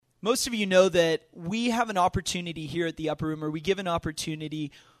Most of you know that we have an opportunity here at the Upper Room, or we give an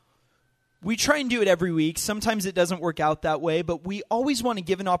opportunity. We try and do it every week. Sometimes it doesn't work out that way, but we always want to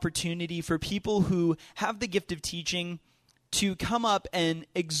give an opportunity for people who have the gift of teaching to come up and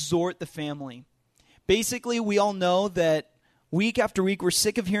exhort the family. Basically, we all know that week after week, we're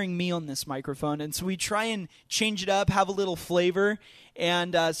sick of hearing me on this microphone, and so we try and change it up, have a little flavor.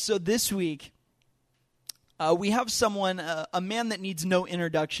 And so this week, we have someone, a man that needs no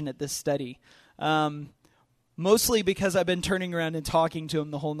introduction at this study. Mostly because I've been turning around and talking to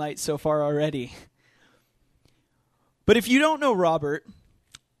him the whole night so far already. But if you don't know Robert,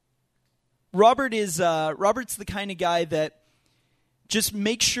 Robert's the kind of guy that just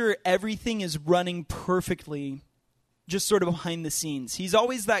makes sure everything is running perfectly, just sort of behind the scenes. He's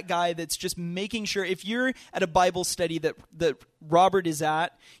always that guy that's just making sure, if you're at a Bible study that Robert is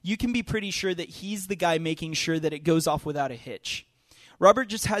at, you can be pretty sure that he's the guy making sure that it goes off without a hitch. Robert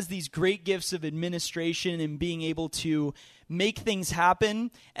just has these great gifts of administration and being able to make things happen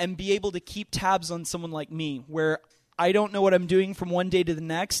and be able to keep tabs on someone like me, where I don't know what I'm doing from one day to the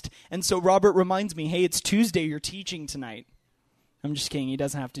next. And so Robert reminds me, hey, it's Tuesday, you're teaching tonight. I'm just kidding, he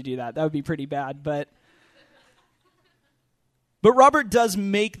doesn't have to do that. That would be pretty bad, But Robert does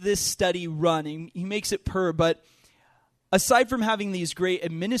make this study run. He makes it purr. But aside from having these great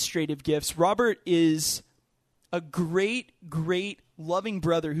administrative gifts, Robert is a great, great, loving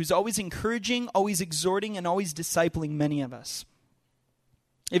brother who's always encouraging, always exhorting, and always discipling many of us.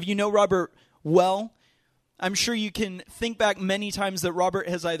 If you know Robert well, I'm sure you can think back many times that Robert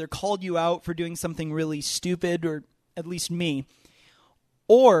has either called you out for doing something really stupid, or at least me,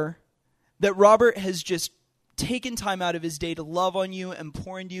 or that Robert has just taken time out of his day to love on you and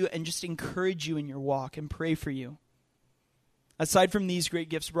pour into you and just encourage you in your walk and pray for you. Aside from these great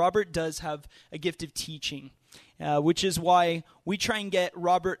gifts, Robert does have a gift of teaching, which is why we try and get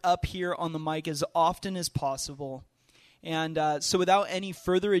Robert up here on the mic as often as possible. And so without any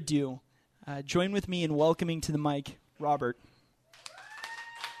further ado, join with me in welcoming to the mic Robert.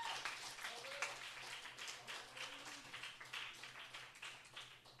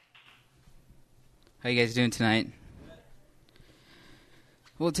 How you guys doing tonight?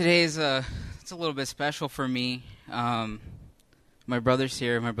 Well, today is it's a little bit special for me. My brother's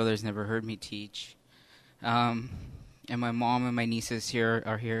here. My brother's never heard me teach. And my mom and my nieces here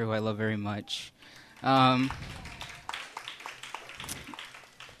are here, who I love very much.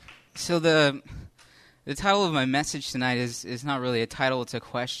 So the title of my message tonight is not really a title, it's a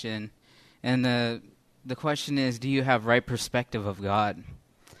question. And the question is, do you have right perspective of God?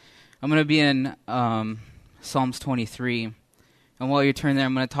 I'm going to be in Psalms 23. And while you turn there,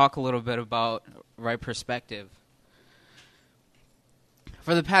 I'm going to talk a little bit about right perspective.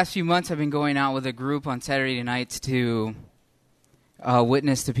 For the past few months, I've been going out with a group on Saturday nights to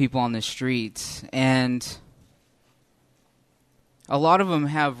witness to people on the streets. And a lot of them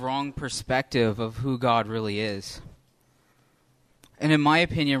have wrong perspective of who God really is. And in my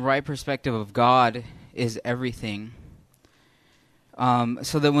opinion, right perspective of God is everything.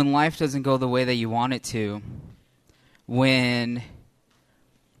 So that when life doesn't go the way that you want it to, when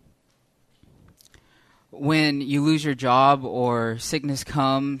you lose your job, or sickness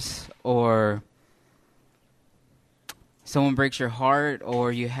comes, or someone breaks your heart,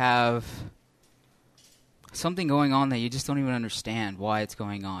 or you have something going on that you just don't even understand why it's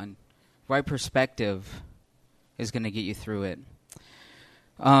going on, right perspective is going to get you through it.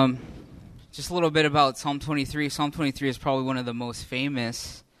 Just a little bit about Psalm 23. Psalm 23 is probably one of the most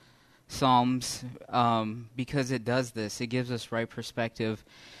famous Psalms because it does this. It gives us right perspective.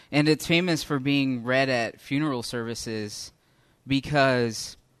 And it's famous for being read at funeral services,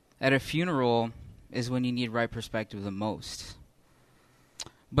 because at a funeral is when you need right perspective the most.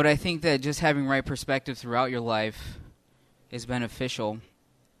 But I think that just having right perspective throughout your life is beneficial.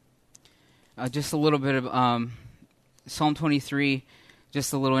 Just a little bit of Psalm 23,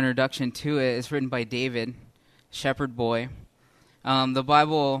 just a little introduction to it. It's written by David, shepherd boy. The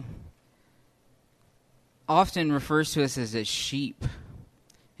Bible often refers to us as a sheep.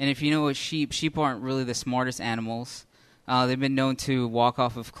 And if you know what sheep aren't really the smartest animals. They've been known to walk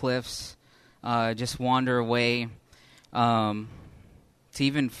off of cliffs, just wander away, to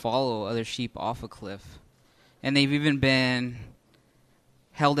even follow other sheep off a cliff. And they've even been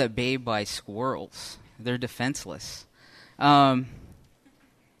held at bay by squirrels. They're defenseless. And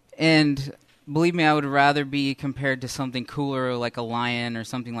believe me, I would rather be compared to something cooler like a lion or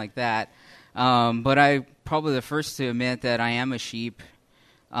something like that. But I'm probably the first to admit that I am a sheep,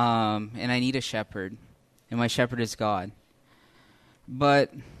 and I need a shepherd, and my shepherd is God.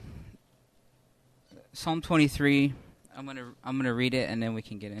 But Psalm 23, I'm gonna read it, and then we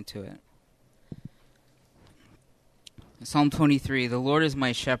can get into it. Psalm 23, the Lord is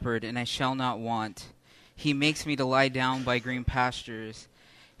my shepherd, and I shall not want. He makes me to lie down by green pastures.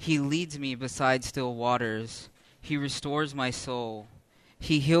 He leads me beside still waters. He restores my soul.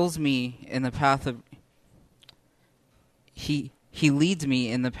 He heals me in the path of... He leads me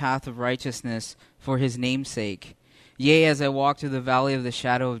in the path of righteousness for his name's sake. Yea, as I walk through the valley of the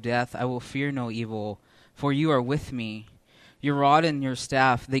shadow of death, I will fear no evil, for you are with me. Your rod and your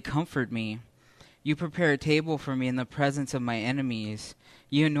staff, they comfort me. You prepare a table for me in the presence of my enemies.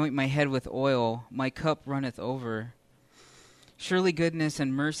 You anoint my head with oil. My cup runneth over. Surely goodness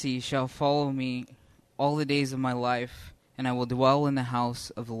and mercy shall follow me all the days of my life, and I will dwell in the house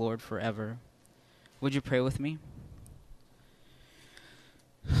of the Lord forever. Would you pray with me?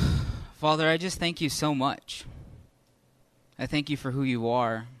 Father, I just thank you so much. I thank you for who you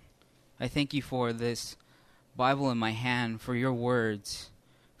are. I thank you for this Bible in my hand, for your words,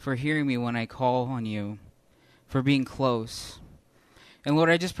 for hearing me when I call on you, for being close. And Lord,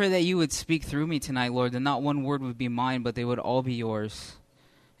 I just pray that you would speak through me tonight, Lord, that not one word would be mine, but they would all be yours.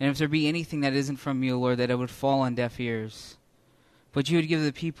 And if there be anything that isn't from you, Lord, that it would fall on deaf ears. But you would give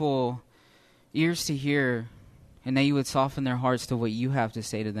the people ears to hear, and that you would soften their hearts to what you have to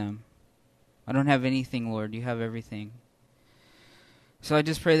say to them. I don't have anything, Lord. You have everything. So I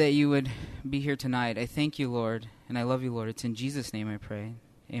just pray that you would be here tonight. I thank you, Lord, and I love you, Lord. It's in Jesus' name I pray.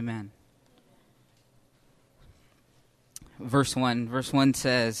 Amen. Verse 1. Verse 1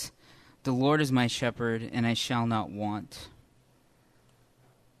 says, the Lord is my shepherd, and I shall not want.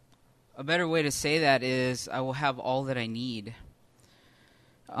 A better way to say that is, I will have all that I need.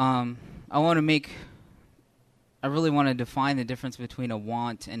 I really want to define the difference between a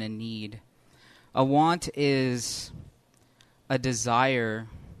want and a need. A want is a desire.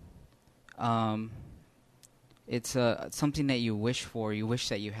 It's something that you wish for, you wish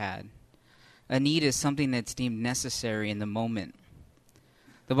that you had. A need is something that's deemed necessary in the moment.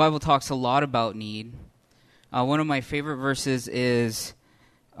 The Bible talks a lot about need. One of my favorite verses is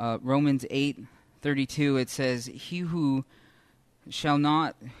Romans 8:32. It says, He who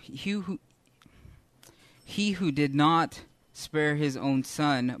did not spare his own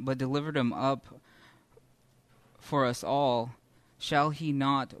son, but delivered him up for us all, shall he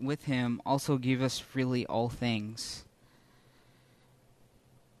not with him also give us freely all things?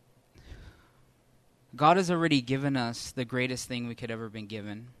 God has already given us the greatest thing we could ever been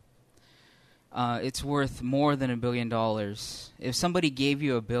given. It's worth more than $1 billion. If somebody gave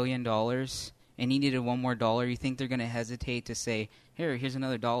you $1 billion and you needed one more dollar, you think they're going to hesitate to say, here's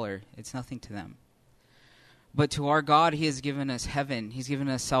another dollar. It's nothing to them. But to our God, he has given us heaven. He's given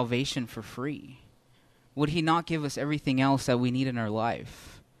us salvation for free. Would he not give us everything else that we need in our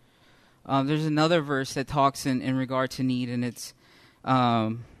life? There's another verse that talks in regard to need, and it's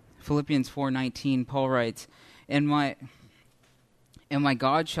Philippians 4:19. Paul writes, And my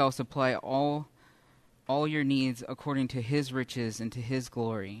God shall supply all your needs according to his riches and to his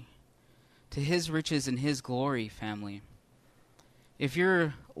glory. To his riches and his glory, family. If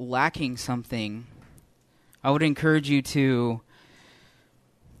you're lacking something, I would encourage you to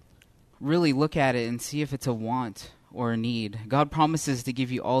really look at it and see if it's a want or a need. God promises to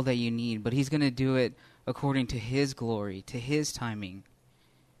give you all that you need, but he's going to do it according to his glory, to his timing.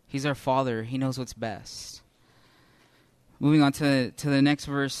 He's our Father. He knows what's best. Moving on to the next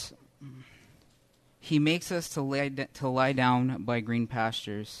verse. He makes us to lie down by green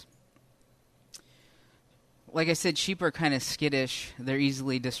pastures. Like I said, sheep are kind of skittish. They're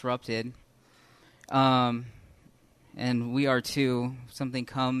easily disrupted. And we are too. Something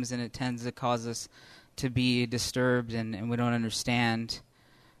comes and it tends to cause us to be disturbed and we don't understand.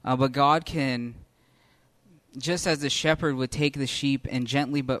 But God can, just as the shepherd would take the sheep and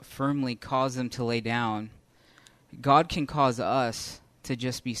gently but firmly cause them to lay down, God can cause us to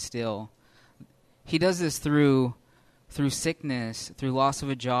just be still. He does this through sickness, through loss of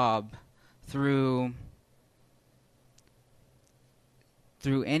a job, through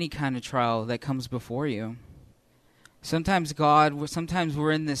any kind of trial that comes before you. Sometimes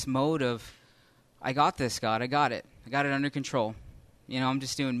we're in this mode of, I got this, God, I got it under control. I'm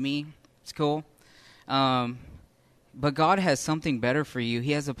just doing me, it's cool. But God has something better for you.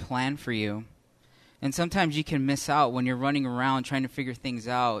 He has a plan for you. And sometimes you can miss out when you're running around trying to figure things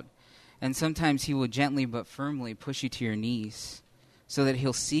out. And sometimes he will gently but firmly push you to your knees so that you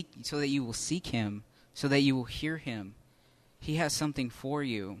will seek him, so that you will hear him. He has something for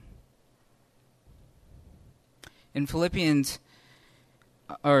you. In Romans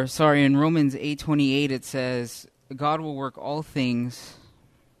 8:28 it says, God will work all things.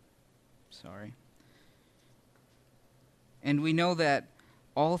 And we know that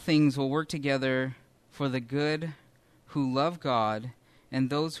all things will work together for the good who love God and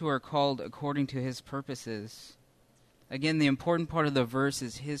those who are called according to his purposes. Again, the important part of the verse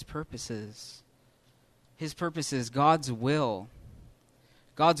is his purposes. His purposes, God's will.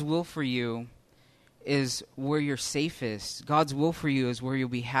 God's will for you is where you're safest. God's will for you is where you'll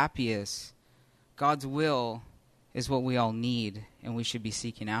be happiest. God's will is what we all need and we should be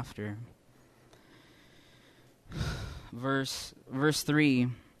seeking after. Verse 3,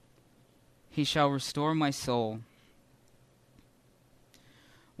 he shall restore my soul.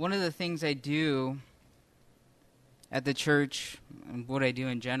 One of the things I do at the church, and what I do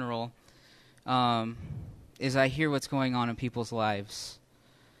in general, is I hear what's going on in people's lives.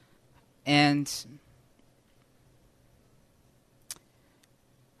 And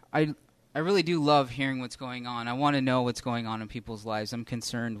I really do love hearing what's going on. I want to know what's going on in people's lives. I'm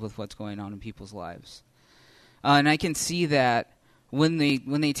concerned with what's going on in people's lives. And I can see that when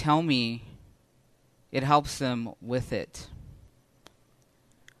they tell me, it helps them with it.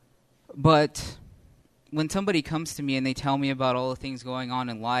 But when somebody comes to me and they tell me about all the things going on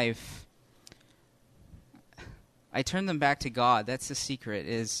in life, I turn them back to God. That's the secret,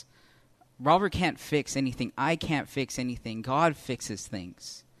 is Robert can't fix anything. I can't fix anything. God fixes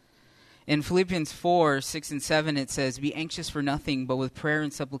things. In Philippians 4, 6 and 7, it says, "Be anxious for nothing, but with prayer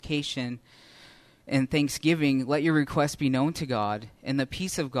and supplication and thanksgiving, let your requests be known to God, and the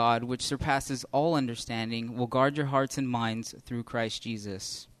peace of God, which surpasses all understanding, will guard your hearts and minds through Christ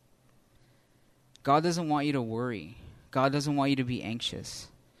Jesus." God doesn't want you to worry. God doesn't want you to be anxious.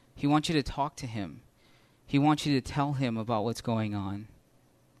 He wants you to talk to him. He wants you to tell him about what's going on.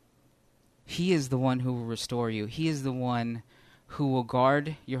 He is the one who will restore you. He is the one who will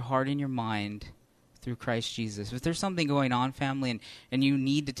guard your heart and your mind through Christ Jesus. If there's something going on, family, and you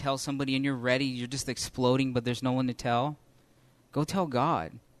need to tell somebody and you're ready, you're just exploding, but there's no one to tell, go tell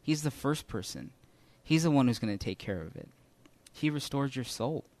God. He's the first person. He's the one who's going to take care of it. He restores your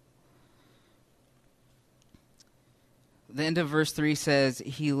soul. The end of verse 3 says,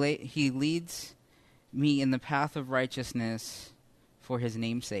 He leads me in the path of righteousness for his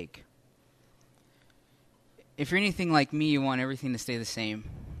name's sake. If you're anything like me, you want everything to stay the same.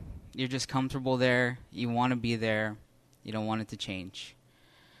 You're just comfortable there. You want to be there. You don't want it to change.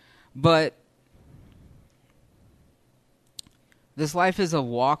 But this life is a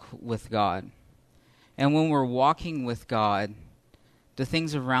walk with God. And when we're walking with God, the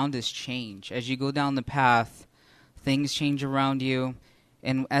things around us change. As you go down the path, things change around you.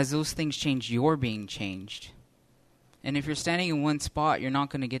 And as those things change, you're being changed. And if you're standing in one spot, you're not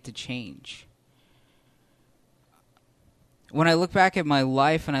going to get to change. When I look back at my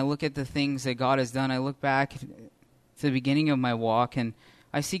life and I look at the things that God has done, I look back to the beginning of my walk and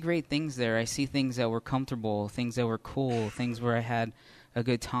I see great things there. I see things that were comfortable, things that were cool, things where I had a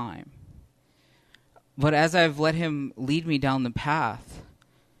good time. But as I've let him lead me down the path,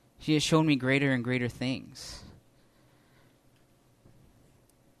 he has shown me greater and greater things.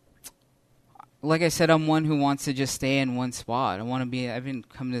 Like I said, I'm one who wants to just stay in one spot. I've been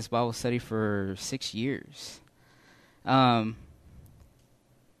coming to this Bible study for 6 years. But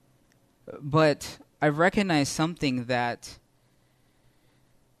I've recognized something, that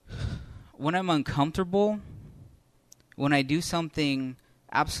when I'm uncomfortable, when I do something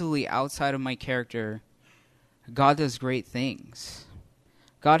absolutely outside of my character, God does great things.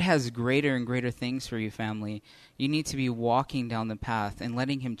 God has greater and greater things for you, family. You need to be walking down the path and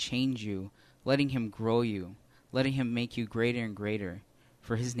letting him change you, letting him grow you, letting him make you greater and greater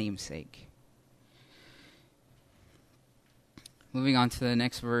for his name's sake. Moving on to the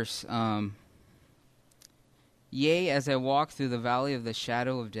next verse. Yea, as I walk through the valley of the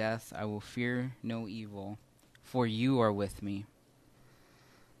shadow of death, I will fear no evil, for you are with me.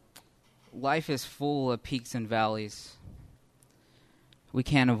 Life is full of peaks and valleys. We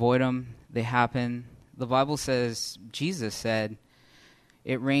can't avoid them. They happen. The Bible says, Jesus said,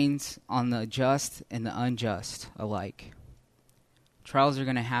 it rains on the just and the unjust alike. Trials are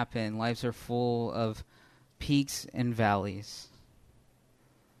going to happen. Lives are full of peaks and valleys.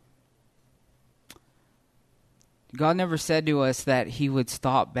 God never said to us that he would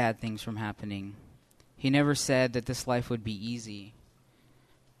stop bad things from happening. He never said that this life would be easy.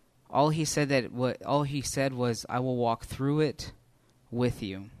 All he said was, I will walk through it with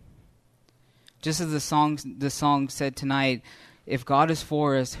you. Just as the song said tonight, if God is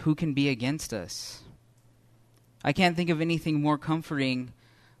for us, who can be against us? I can't think of anything more comforting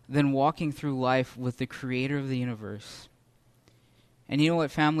than walking through life with the creator of the universe. And you know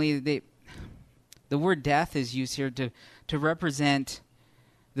what, family? The word death is used here to represent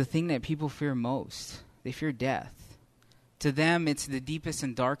the thing that people fear most. They fear death. To them, it's the deepest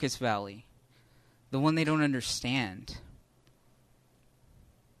and darkest valley, the one they don't understand.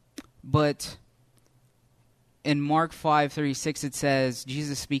 But in Mark 5:36, it says,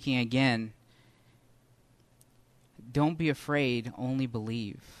 Jesus speaking again, don't be afraid, only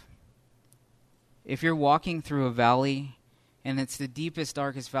believe. If you're walking through a valley, and it's the deepest,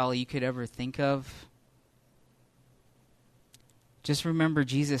 darkest valley you could ever think of, just remember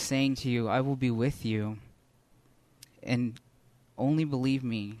Jesus saying to you, I will be with you, and only believe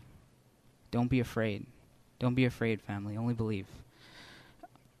me. Don't be afraid. Don't be afraid, family. Only believe.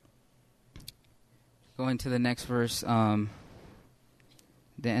 Going to the next verse, the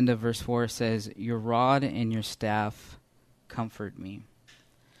end of verse 4 says, your rod and your staff comfort me.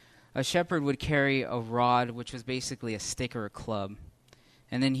 A shepherd would carry a rod, which was basically a stick or a club.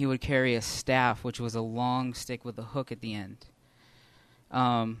 And then he would carry a staff, which was a long stick with a hook at the end.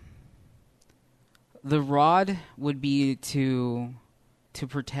 The rod would be to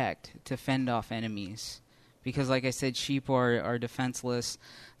protect, to fend off enemies. Because like I said, sheep are defenseless.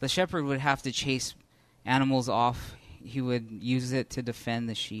 The shepherd would have to chase animals off. He would use it to defend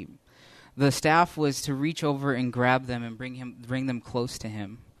the sheep. The staff was to reach over and grab them and bring them close to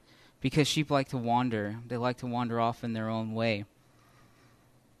him. Because sheep like to wander. They like to wander off in their own way.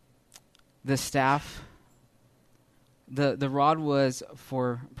 The staff, the rod was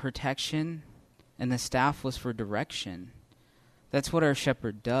for protection, and the staff was for direction. That's what our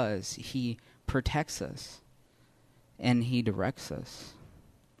shepherd does. He protects us, and he directs us.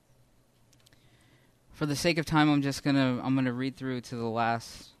 For the sake of time, I'm gonna read through to the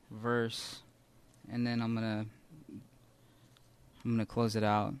last verse, and then I'm gonna close it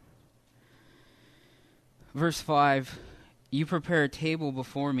out. Verse 5, you prepare a table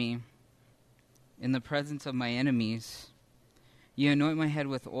before me in the presence of my enemies. You anoint my head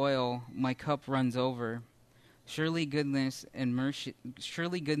with oil, my cup runs over. Surely goodness and mercy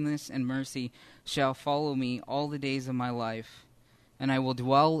shall follow me all the days of my life, and I will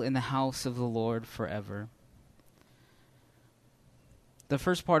dwell in the house of the Lord forever. The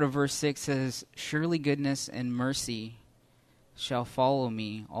first part of verse 6 says, surely goodness and mercy shall follow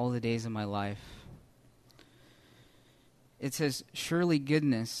me all the days of my life. It says, surely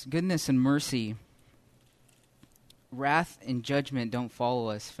goodness and mercy. Wrath and judgment don't follow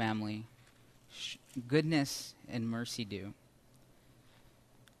us, family. Goodness and mercy do.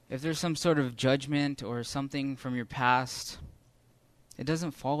 If there's some sort of judgment or something from your past, it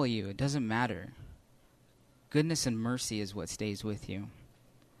doesn't follow you. It doesn't matter. Goodness and mercy is what stays with you.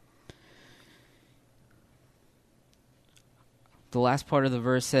 The last part of the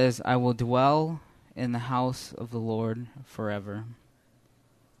verse says, I will dwell in the house of the Lord forever.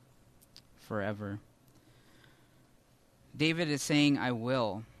 Forever. David is saying, I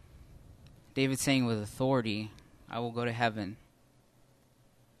will. David's saying with authority, I will go to heaven.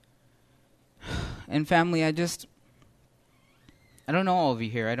 And family, I don't know all of you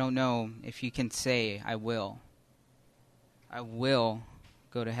here. I don't know if you can say, I will. I will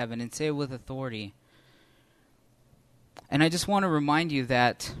go to heaven, and say it with authority. And I just want to remind you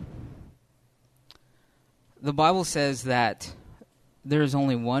that the Bible says that there is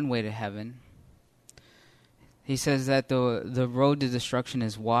only one way to heaven. He says that the road to destruction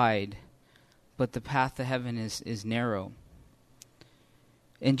is wide, but the path to heaven is narrow.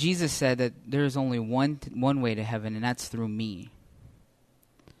 And Jesus said that there is only one way to heaven, and that's through me.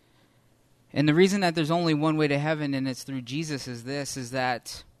 And the reason that there's only one way to heaven, and it's through Jesus, is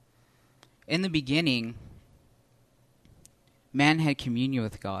that in the beginning, man had communion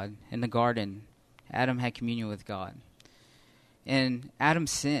with God in the garden. Adam had communion with God. And Adam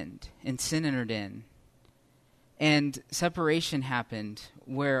sinned, and sin entered in. And separation happened,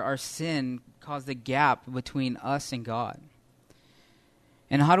 where our sin caused a gap between us and God.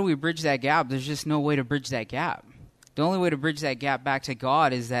 And how do we bridge that gap? There's just no way to bridge that gap. The only way to bridge that gap back to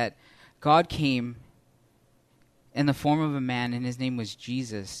God is that God came in the form of a man, and his name was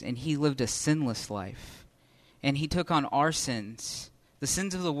Jesus, and he lived a sinless life. And he took on our sins, the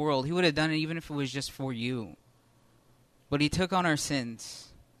sins of the world. He would have done it even if it was just for you. But he took on our sins.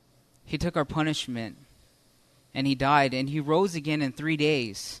 He took our punishment. And he died. And he rose again in 3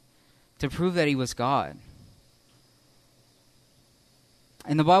 days to prove that he was God.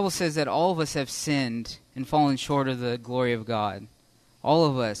 And the Bible says that all of us have sinned and fallen short of the glory of God. All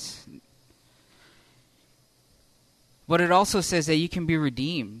of us. But it also says that you can be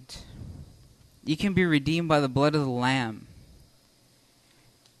redeemed. You can be redeemed by the blood of the Lamb.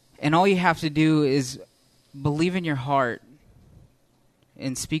 And all you have to do is believe in your heart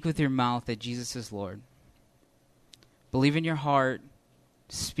and speak with your mouth that Jesus is Lord. Believe in your heart,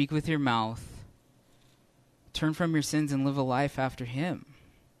 speak with your mouth Turn from your sins and live a life after him.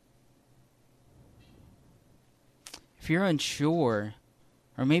 If you're unsure,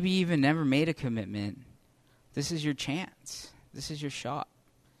 or maybe you even never made a commitment, this is your chance. This is your shot.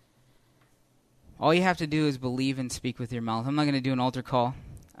 All you have to do is believe and speak with your mouth. I'm not going to do an altar call,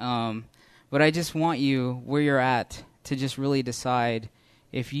 but I just want you, where you're at, to just really decide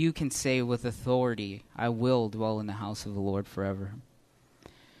if you can say with authority, I will dwell in the house of the Lord forever.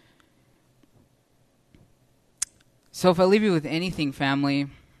 So if I leave you with anything, family,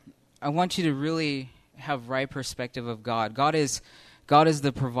 I want you to really have right perspective of God. God is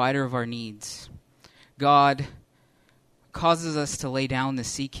the provider of our needs. God causes us to lay down to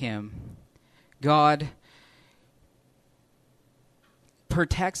seek him. God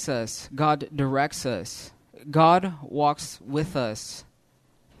protects us. God directs us. God walks with us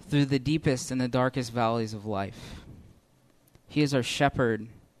through the deepest and the darkest valleys of life. He is our shepherd.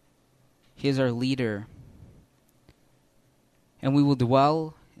 He is our leader. And we will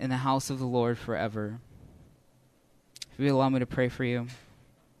dwell in the house of the Lord forever. If you allow me to pray for you,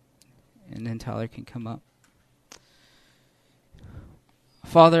 and then Tyler can come up.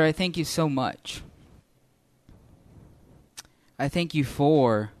 Father, I thank you so much. I thank you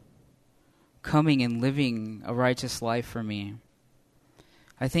for coming and living a righteous life for me.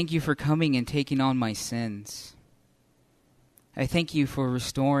 I thank you for coming and taking on my sins. I thank you for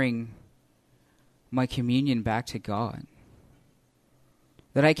restoring my communion back to God.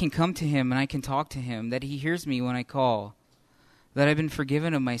 That I can come to him and I can talk to him. That he hears me when I call. That I've been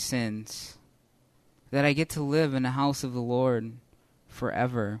forgiven of my sins. That I get to live in the house of the Lord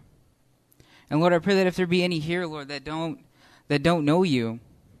forever. And Lord, I pray that if there be any here, Lord, that don't know you,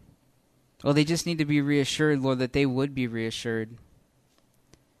 well, they just need to be reassured, Lord, that they would be reassured.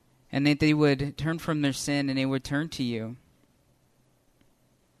 And that they would turn from their sin and they would turn to you.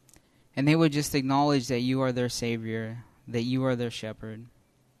 And they would just acknowledge that you are their Savior, that you are their shepherd.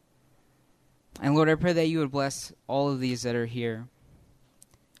 And Lord, I pray that you would bless all of these that are here.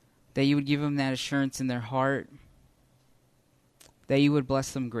 That you would give them that assurance in their heart. That you would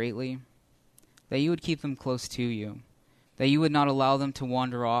bless them greatly. That you would keep them close to you. That you would not allow them to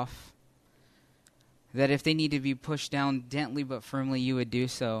wander off. That if they need to be pushed down gently but firmly, you would do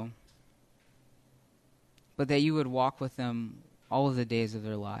so. But that you would walk with them all of the days of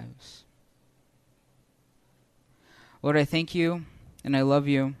their lives. Lord, I thank you and I love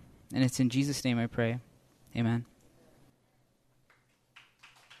you. And it's in Jesus' name I pray. Amen.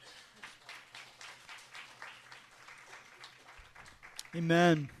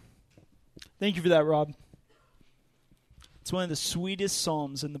 Amen. Thank you for that, Rob. It's one of the sweetest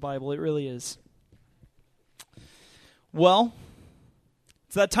psalms in the Bible. It really is. Well,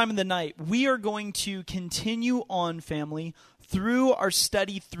 it's that time of the night. We are going to continue on, family, through our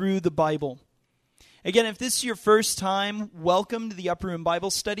study through the Bible. Again, if this is your first time, welcome to the Upper Room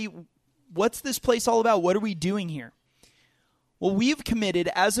Bible Study. What's this place all about? What are we doing here? Well, we have committed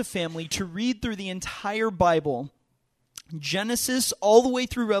as a family to read through the entire Bible, Genesis all the way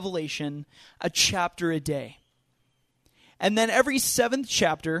through Revelation, a chapter a day. And then every 7th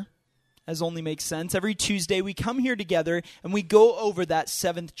chapter, as only makes sense, every Tuesday we come here together and we go over that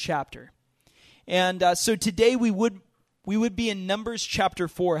 7th chapter. And so today we would be in Numbers chapter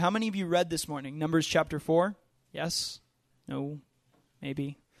 4. How many of you read this morning? Numbers chapter 4? Yes? No?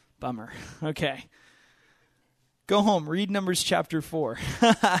 Maybe? Bummer. Okay. Go home. Read Numbers chapter 4.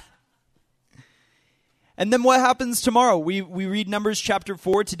 And then what happens tomorrow? We read Numbers chapter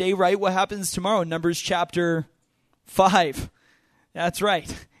 4 today, right? What happens tomorrow? Numbers chapter 5. That's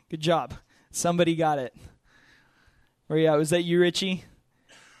right. Good job. Somebody got it. Or yeah, was that you, Richie?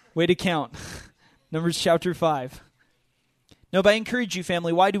 Way to count. Numbers chapter 5. No, but I encourage you,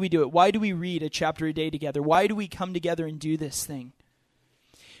 family, why do we do it? Why do we read a chapter a day together? Why do we come together and do this thing?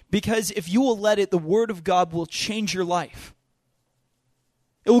 Because if you will let it, the Word of God will change your life.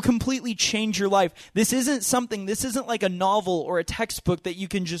 It will completely change your life. This isn't like a novel or a textbook that you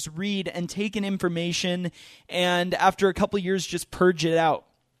can just read and take in information and after a couple years just purge it out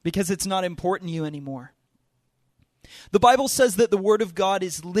because it's not important to you anymore. The Bible says that the Word of God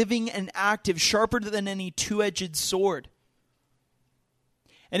is living and active, sharper than any two-edged sword.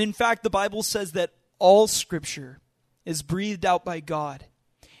 And in fact, the Bible says that all Scripture is breathed out by God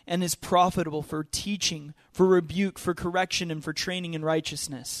and is profitable for teaching, for rebuke, for correction, and for training in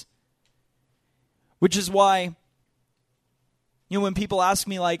righteousness. Which is why, when people ask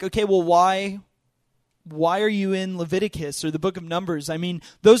me like, okay, well, why are you in Leviticus or the book of Numbers? I mean,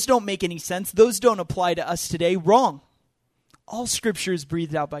 those don't make any sense. Those don't apply to us today. Wrong. All Scripture is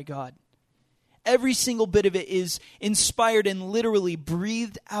breathed out by God. Every single bit of it is inspired and literally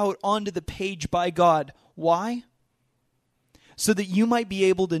breathed out onto the page by God. Why? So that you might be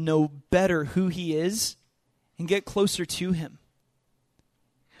able to know better who he is and get closer to him.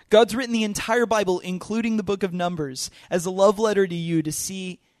 God's written the entire Bible, including the book of Numbers, as a love letter to you to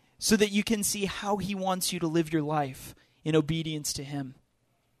see, so that you can see how he wants you to live your life in obedience to him.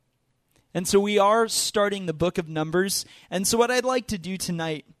 And so we are starting the book of Numbers. And so what I'd like to do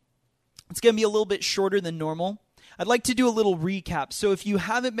tonight, it's going to be a little bit shorter than normal. I'd like to do a little recap. So if you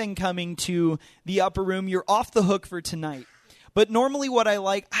haven't been coming to the upper room, you're off the hook for tonight. But normally what I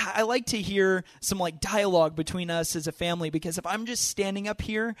like to hear some dialogue between us as a family, because if I'm just standing up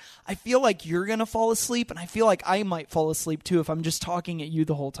here, I feel like you're going to fall asleep, and I feel like I might fall asleep too if I'm just talking at you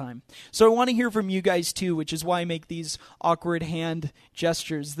the whole time. So I want to hear from you guys too, which is why I make these awkward hand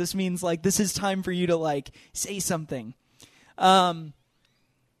gestures. This means this is time for you to say something.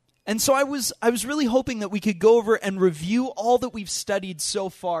 And so I was really hoping that we could go over and review all that we've studied so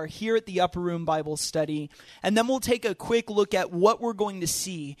far here at the Upper Room Bible Study, and then we'll take a quick look at what we're going to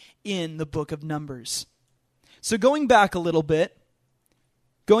see in the book of Numbers. So going back a little bit,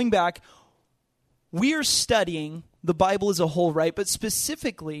 we are studying the Bible as a whole, right? But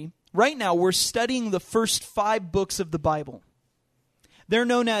specifically, right now, we're studying the first 5 books of the Bible. They're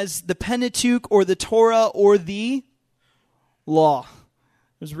known as the Pentateuch or the Torah or the Law.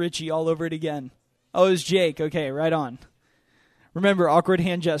 There's Richie all over it again. Oh, it was Jake. Okay, right on. Remember, awkward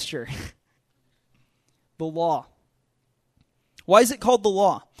hand gesture. The Law. Why is it called the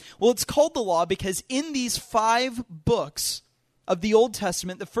Law? Well, it's called the Law because in these 5 books of the Old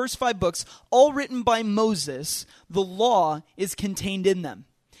Testament, the first 5 books, all written by Moses, the Law is contained in them.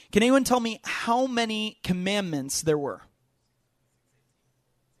 Can anyone tell me how many commandments there were?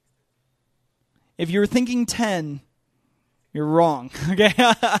 If you were thinking 10... you're wrong, okay?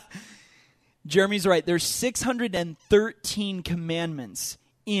 Jeremy's right. There's 613 commandments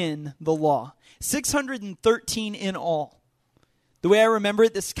in the law. 613 in all. The way I remember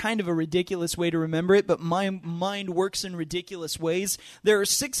it, this is kind of a ridiculous way to remember it, but my mind works in ridiculous ways. There are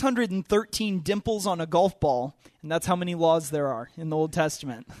 613 dimples on a golf ball, and that's how many laws there are in the Old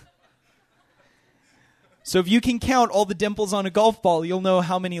Testament. So if you can count all the dimples on a golf ball, you'll know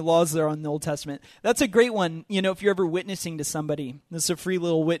how many laws there are in the Old Testament. That's a great one, if you're ever witnessing to somebody. This is a free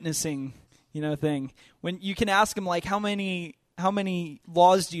little witnessing, thing. When you can ask them, how many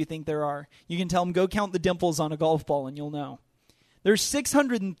laws do you think there are? You can tell them, go count the dimples on a golf ball, and you'll know. There's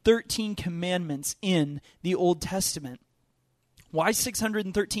 613 commandments in the Old Testament. Why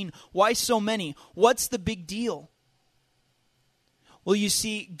 613? Why so many? What's the big deal? Well, you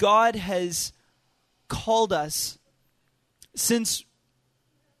see, God has called us since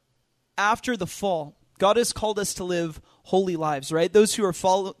after the fall. God has called us to live holy lives, right? Those who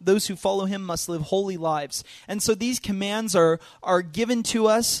follow him must live holy lives. And so these commands are given to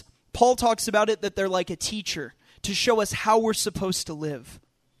us. Paul talks about it that they're like a teacher to show us how we're supposed to live.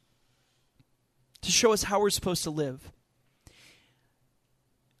 To show us how we're supposed to live.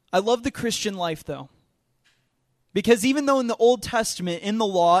 I love the Christian life though. Because even though in the Old Testament, in the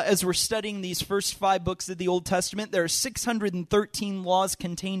law, as we're studying these first 5 books of the Old Testament, there are 613 laws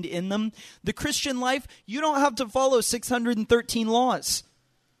contained in them. The Christian life, you don't have to follow 613 laws.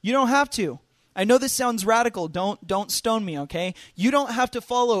 You don't have to. I know this sounds radical. Don't stone me, okay? You don't have to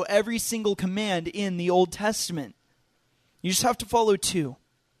follow every single command in the Old Testament. You just have to follow 2.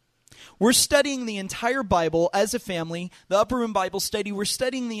 We're studying the entire Bible as a family, the Upper Room Bible Study. We're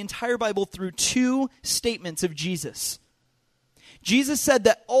studying the entire Bible through 2 statements of Jesus. Jesus said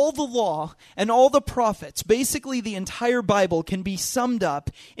that all the law and all the prophets, basically the entire Bible, can be summed up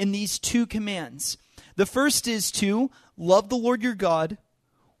in these 2 commands. The first is to love the Lord your God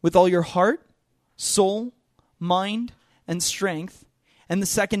with all your heart, soul, mind, and strength. And the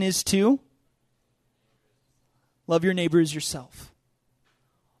second is to love your neighbor as yourself.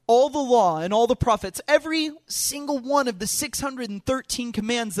 All the law and all the prophets, every single one of the 613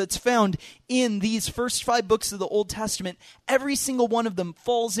 commands that's found in these first 5 books of the Old Testament, every single one of them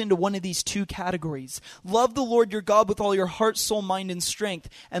falls into one of these 2 categories. Love the Lord your God with all your heart, soul, mind, and strength,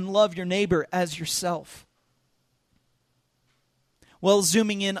 and love your neighbor as yourself. Well,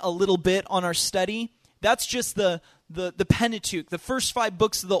 zooming in a little bit on our study, that's just the Pentateuch, the first 5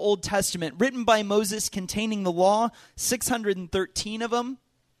 books of the Old Testament, written by Moses, containing the law, 613 of them.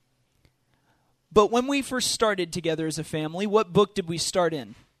 But when we first started together as a family, what book did we start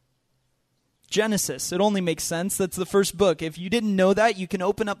in? Genesis. It only makes sense. That's the first book. If you didn't know that, you can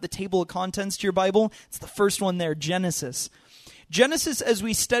open up the table of contents to your Bible. It's the first one there, Genesis. Genesis, as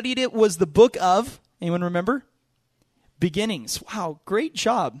we studied it, was the book of, anyone remember? Beginnings. Wow, great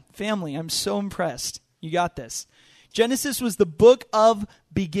job, family. I'm so impressed. You got this. Genesis was the book of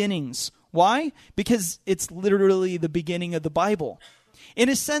beginnings. Why? Because it's literally the beginning of the Bible. In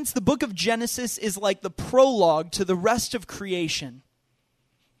a sense, the book of Genesis is like the prologue to the rest of creation.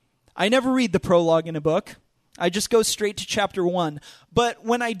 I never read the prologue in a book. I just go straight to chapter 1. But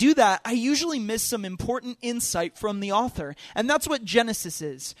when I do that, I usually miss some important insight from the author. And that's what Genesis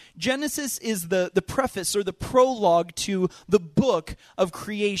is. Genesis is the preface or the prologue to the book of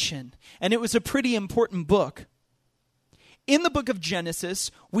creation. And it was a pretty important book. In the book of Genesis,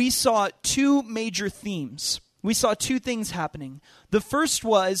 we saw two major themes. We saw two things happening. The first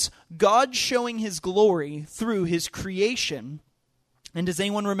was God showing his glory through his creation. And does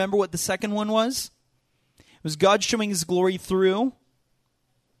anyone remember what the second one was? It was God showing his glory through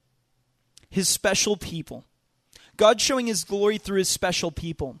his special people. God showing his glory through his special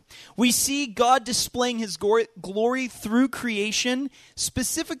people. We see God displaying his glory through creation,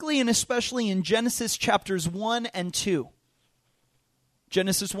 specifically and especially in Genesis chapters 1 and 2.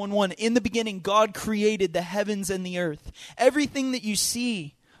 Genesis 1:1, in the beginning, God created the heavens and the earth. Everything that you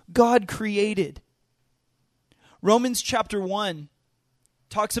see, God created. Romans chapter 1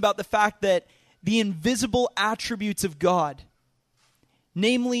 talks about the fact that the invisible attributes of God,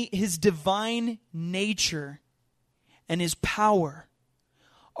 namely his divine nature and his power,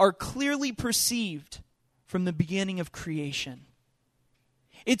 are clearly perceived from the beginning of creation.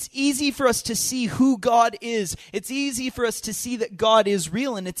 It's easy for us to see who God is. It's easy for us to see that God is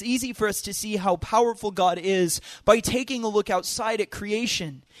real, and it's easy for us to see how powerful God is by taking a look outside at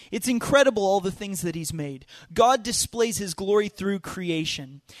creation. It's incredible all the things that he's made. God displays his glory through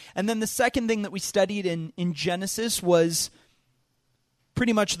creation. And then the second thing that we studied in Genesis was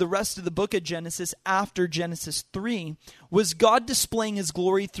pretty much the rest of the book of Genesis after Genesis 3, was God displaying his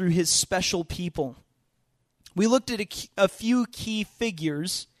glory through his special people. We looked at a few key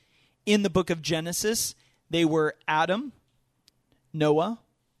figures in the book of Genesis. They were Adam, Noah,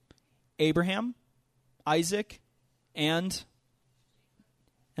 Abraham, Isaac, and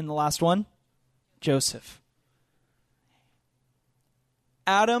the last one, Joseph.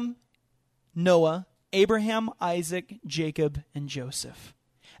 Adam, Noah, Abraham, Isaac, Jacob, and Joseph.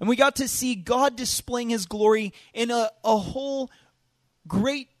 And we got to see God displaying his glory in a whole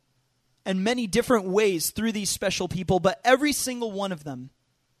great and many different ways through these special people, but every single one of them,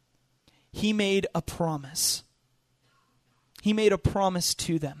 he made a promise. He made a promise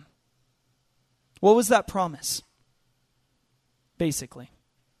to them. What was that promise? Basically.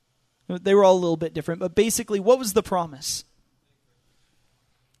 They were all a little bit different, but basically, what was the promise?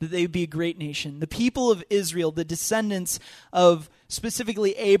 That they would be a great nation. The people of Israel, the descendants of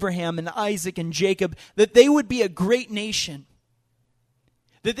specifically Abraham and Isaac and Jacob, that they would be a great nation.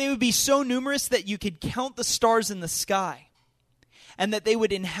 That they would be so numerous that you could count the stars in the sky. And that they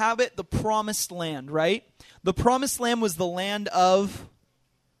would inhabit the promised land, right? The promised land was the land of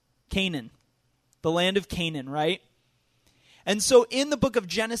Canaan. The land of Canaan, right? And so in the book of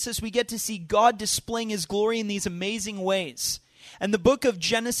Genesis, we get to see God displaying his glory in these amazing ways. And the book of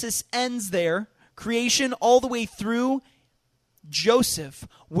Genesis ends there, creation all the way through Joseph,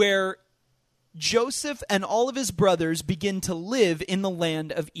 where Joseph and all of his brothers begin to live in the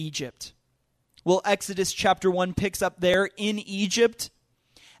land of Egypt. Well, Exodus chapter 1 picks up there in Egypt.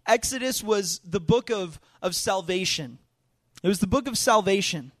 Exodus was the book of salvation. It was the book of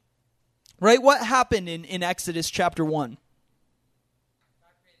salvation. Right? What happened in Exodus chapter 1?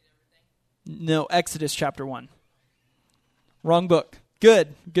 No, Exodus chapter 1. Wrong book.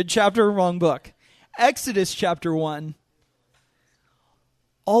 Good chapter, wrong book. Exodus chapter 1.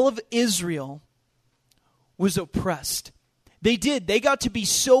 All of Israel was oppressed. They got to be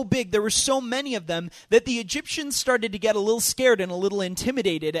so big, there were so many of them, that the Egyptians started to get a little scared and a little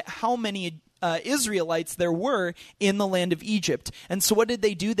intimidated at how many Israelites there were in the land of Egypt. And so what did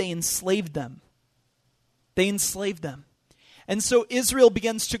they do? They enslaved them. And so Israel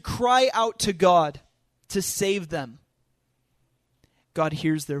begins to cry out to God to save them. God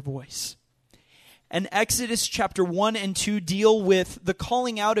hears their voice. And Exodus chapter 1 and 2 deal with the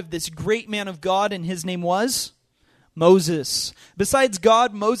calling out of this great man of God, and his name was Moses. Besides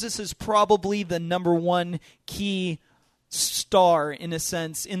God, Moses is probably the number one key star, in a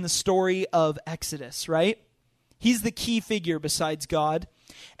sense, in the story of Exodus, right? He's the key figure besides God.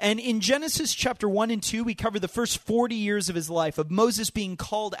 And in Genesis chapter 1 and 2, we cover the first 40 years of his life, of Moses being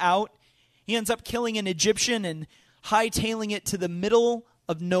called out. He ends up killing an Egyptian and hightailing it to the middle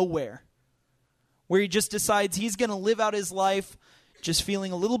of nowhere, where he just decides he's going to live out his life just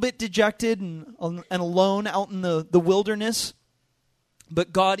feeling a little bit dejected and alone out in the wilderness.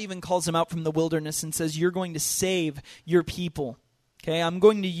 But God even calls him out from the wilderness and says, you're going to save your people. Okay, I'm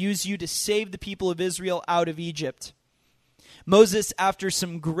going to use you to save the people of Israel out of Egypt. Moses, after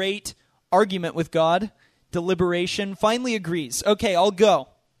some great argument with God, deliberation, finally agrees. Okay, I'll go.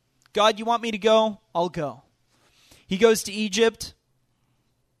 God, you want me to go? I'll go. He goes to Egypt,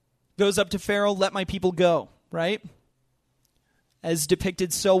 goes up to Pharaoh, let my people go, right? As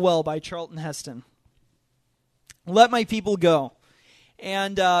depicted so well by Charlton Heston. Let my people go.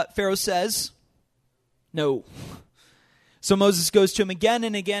 And Pharaoh says, no. So Moses goes to him again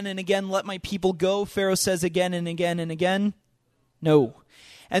and again and again, let my people go. Pharaoh says again and again and again, no.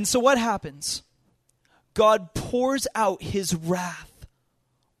 And so what happens? God pours out his wrath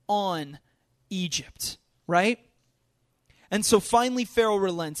on Egypt, right? And so finally Pharaoh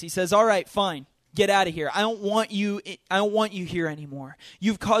relents. He says, all right, fine. Get out of here. I don't want you here anymore.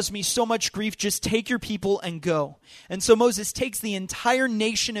 You've caused me so much grief. Just take your people and go. And so Moses takes the entire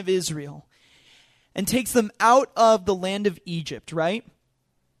nation of Israel and takes them out of the land of Egypt, right?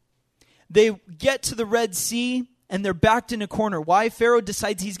 They get to the Red Sea and they're backed in a corner. Why? Pharaoh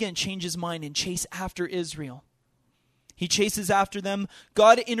decides he's going to change his mind and chase after Israel. He chases after them.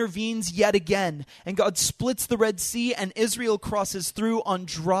 God intervenes yet again. And God splits the Red Sea and Israel crosses through on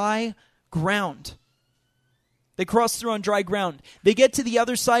dry ground. They cross through on dry ground. They get to the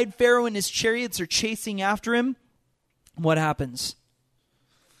other side. Pharaoh and his chariots are chasing after him. What happens?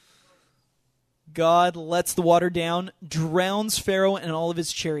 God lets the water down, drowns Pharaoh and all of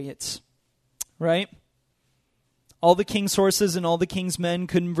his chariots. Right? All the king's horses and all the king's men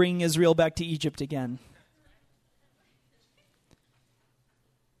couldn't bring Israel back to Egypt again.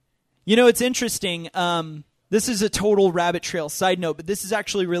 You know, it's interesting. This is a total rabbit trail side note, but this is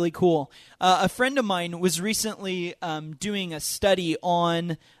actually really cool. A friend of mine was recently doing a study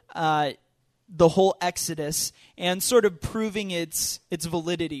on the whole Exodus and sort of proving its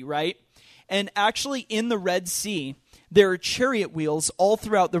validity, right? And actually in the Red Sea, there are chariot wheels all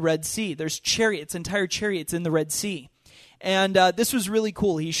throughout the Red Sea. There's chariots, entire chariots in the Red Sea. And this was really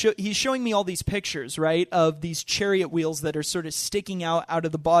cool. He's showing me all these pictures, right, of these chariot wheels that are sort of sticking out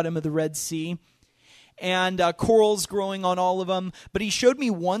of the bottom of the Red Sea. And corals growing on all of them. But he showed me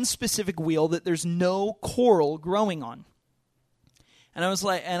one specific wheel that there's no coral growing on. And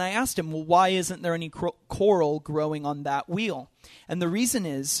I asked him, well, why isn't there any coral growing on that wheel? And the reason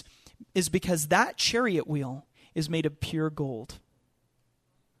is because that chariot wheel is made of pure gold.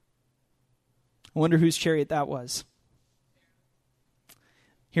 I wonder whose chariot that was.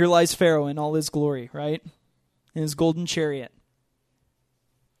 Here lies Pharaoh in all his glory, right? In his golden chariot.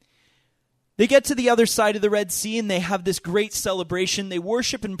 They get to the other side of the Red Sea and they have this great celebration. They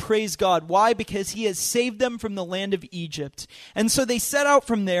worship and praise God. Why? Because he has saved them from the land of Egypt. And so they set out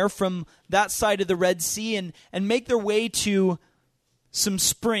from there, from that side of the Red Sea, and make their way to some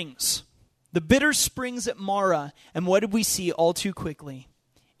springs. The bitter springs at Marah. And what did we see all too quickly?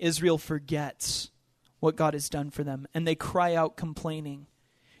 Israel forgets what God has done for them. And they cry out complaining.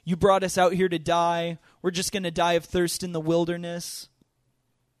 You brought us out here to die. We're just going to die of thirst in the wilderness.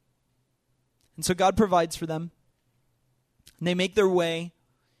 And so God provides for them. And they make their way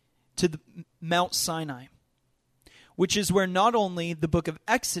to Mount Sinai, which is where not only the book of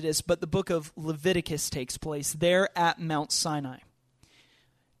Exodus, but the book of Leviticus takes place, there at Mount Sinai.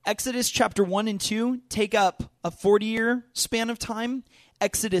 Exodus chapter 1 and 2 take up a 40-year span of time.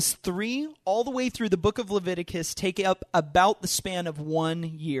 Exodus 3, all the way through the book of Leviticus, take up about the span of 1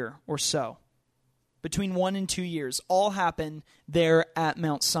 year or so. Between 1 and 2 years. All happen there at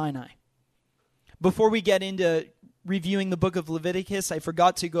Mount Sinai. Before we get into reviewing the book of Leviticus, I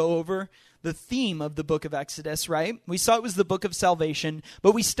forgot to go over the theme of the book of Exodus, right? We saw it was the book of salvation,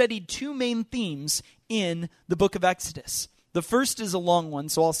 but we studied two main themes in the book of Exodus. The first is a long one,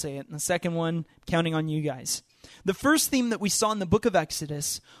 so I'll say it. And the second one, counting on you guys. The first theme that we saw in the book of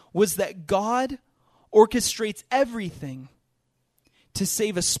Exodus was that God orchestrates everything to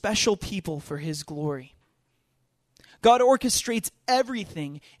save a special people for his glory. God orchestrates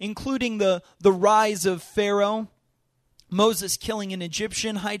everything, including the rise of Pharaoh, Moses killing an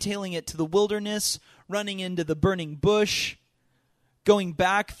Egyptian, hightailing it to the wilderness, running into the burning bush, going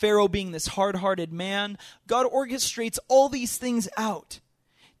back, Pharaoh being this hard-hearted man. God orchestrates all these things out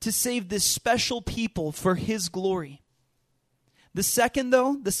to save this special people for his glory. The second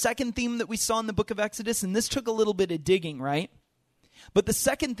theme that we saw in the book of Exodus, and this took a little bit of digging, right? But the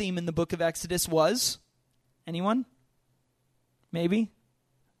second theme in the book of Exodus was, anyone? Maybe?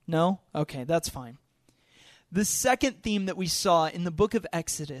 No? Okay, that's fine. The second theme that we saw in the book of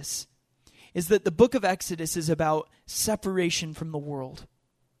Exodus is that the book of Exodus is about separation from the world.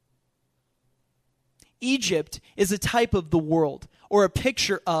 Egypt is a type of the world, or a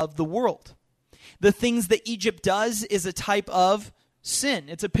picture of the world. The things that Egypt does is a type of sin.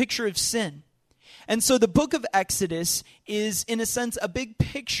 It's a picture of sin. And so the book of Exodus is, in a sense, a big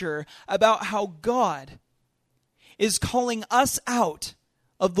picture about how God is calling us out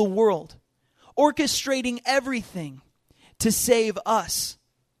of the world, orchestrating everything to save us,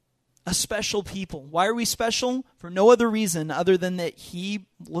 a special people. Why are we special? For no other reason other than that he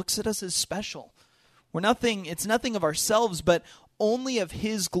looks at us as special. We're nothing, it's nothing of ourselves, but only of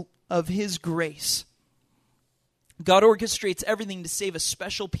his grace. God orchestrates everything to save a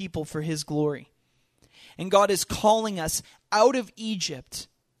special people for his glory. And God is calling us out of Egypt,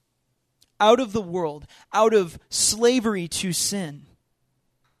 out of the world, out of slavery to sin,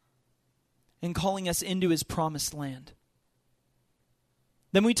 and calling us into his promised land.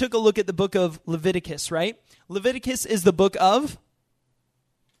 Then we took a look at the book of Leviticus, right? Leviticus is the book of,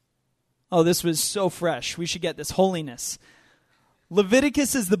 oh, this was so fresh. We should get this, holiness.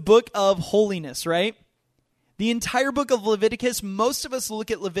 Leviticus is the book of holiness, right? The entire book of Leviticus, most of us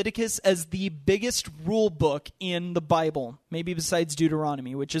look at Leviticus as the biggest rule book in the Bible, maybe besides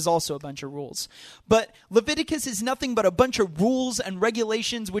Deuteronomy, which is also a bunch of rules. But Leviticus is nothing but a bunch of rules and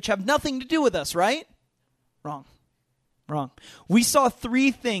regulations which have nothing to do with us, right? Wrong. We saw three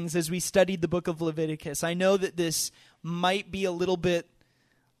things as we studied the book of Leviticus. I know that this might be a little bit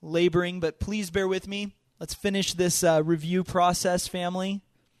laboring, but please bear with me. Let's finish this review process, family.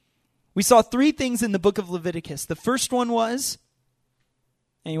 We saw three things in the book of Leviticus. The first one was,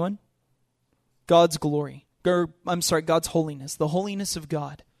 anyone? God's glory. God's holiness. The holiness of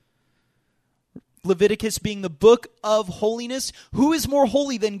God. Leviticus being the book of holiness. Who is more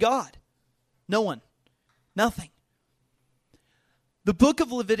holy than God? No one. Nothing. The book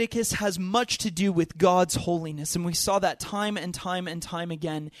of Leviticus has much to do with God's holiness, and we saw that time and time and time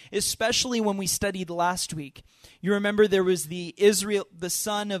again, especially when we studied last week. You remember there was the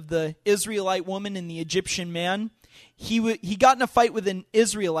son of the Israelite woman and the Egyptian man. He got in a fight with an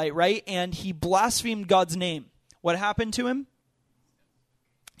Israelite, right? And he blasphemed God's name. What happened to him?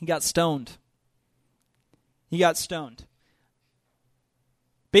 He got stoned.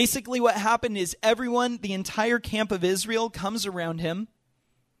 Basically what happened is the entire camp of Israel comes around him.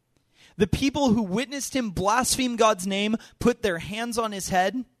 The people who witnessed him blaspheme God's name put their hands on his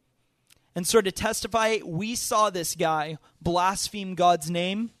head and sort of testify, we saw this guy blaspheme God's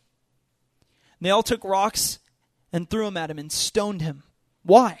name. And they all took rocks and threw them at him and stoned him.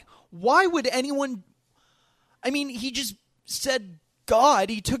 Why? Why would anyone... he just said God.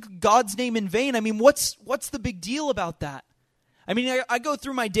 He took God's name in vain. What's the big deal about that? I go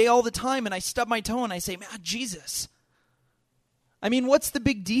through my day all the time and I stub my toe and I say, man, Jesus. What's the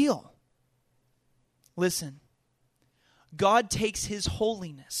big deal? Listen, God takes his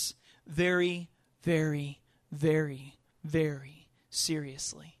holiness very, very, very, very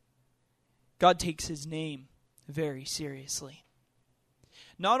seriously. God takes his name very seriously.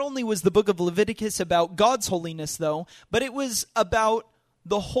 Not only was the book of Leviticus about God's holiness, though, but it was about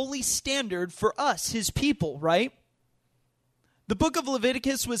the holy standard for us, his people, right? The book of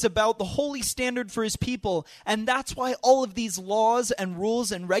Leviticus was about the holy standard for his people, and that's why all of these laws and rules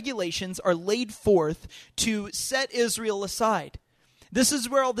and regulations are laid forth to set Israel aside. This is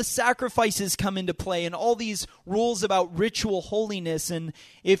where all the sacrifices come into play and all these rules about ritual holiness. And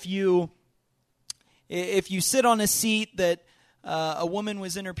if you sit on a seat that a woman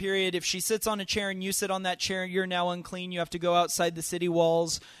was in her period, if she sits on a chair and you sit on that chair, you're now unclean. You have to go outside the city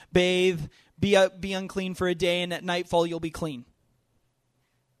walls, bathe, be unclean for a day, and at nightfall you'll be clean.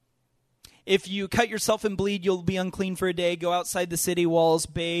 If you cut yourself and bleed, you'll be unclean for a day. Go outside the city walls,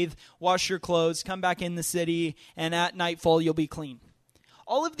 bathe, wash your clothes, come back in the city, and at nightfall you'll be clean.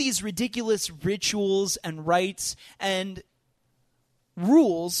 All of these ridiculous rituals and rites and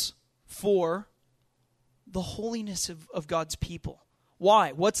rules for the holiness of God's people.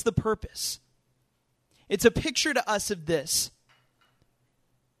 Why? What's the purpose? It's a picture to us of this.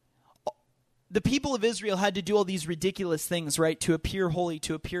 The people of Israel had to do all these ridiculous things, right? To appear holy,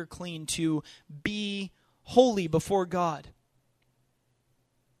 to appear clean, to be holy before God.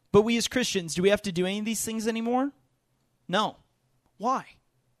 But we as Christians, do we have to do any of these things anymore? No. Why?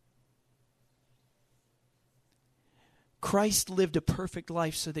 Christ lived a perfect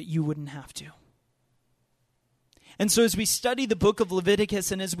life so that you wouldn't have to. And so as we study the book of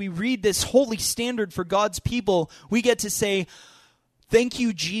Leviticus and as we read this holy standard for God's people, we get to say, thank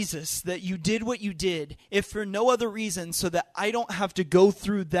you, Jesus, that you did what you did, if for no other reason, so that I don't have to go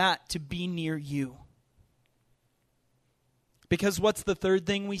through that to be near you. Because what's the third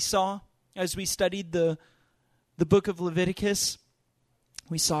thing we saw as we studied the book of Leviticus?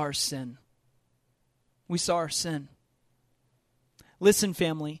 We saw our sin. We saw our sin. Listen,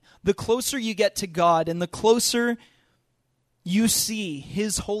 family, the closer you get to God and the closer you see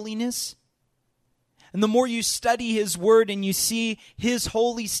his holiness, And the more you study his word and you see his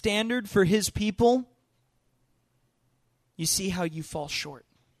holy standard for his people, you see how you fall short.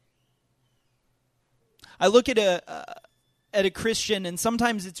 I look at a Christian, and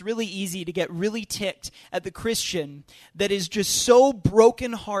sometimes it's really easy to get really ticked at the Christian that is just so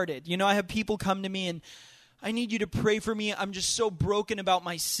brokenhearted. You know, I have people come to me and, I need you to pray for me. I'm just so broken about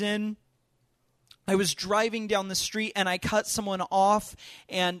my sin. I was driving down the street and I cut someone off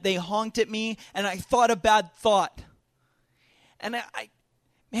and they honked at me and I thought a bad thought. And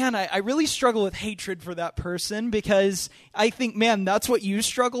I really struggle with hatred for that person because I think, man, that's what you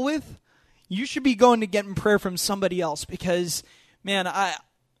struggle with. You should be going to getting prayer from somebody else because, man,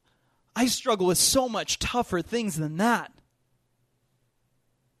 I struggle with so much tougher things than that.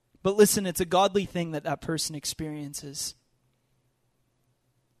 But listen, it's a godly thing that person experiences.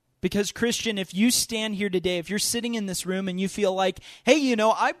 Because Christian, if you stand here today, if you're sitting in this room and you feel like, hey, you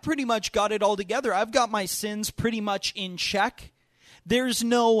know, I've pretty much got it all together. I've got my sins pretty much in check. There's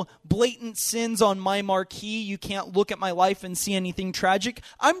no blatant sins on my marquee. You can't look at my life and see anything tragic.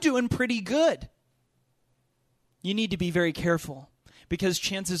 I'm doing pretty good. You need to be very careful because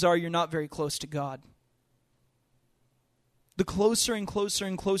chances are you're not very close to God. The closer and closer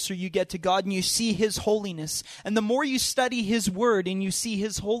and closer you get to God and you see his holiness, and the more you study his word and you see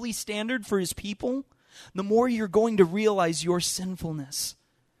his holy standard for his people, the more you're going to realize your sinfulness.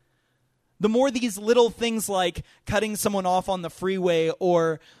 The more these little things like cutting someone off on the freeway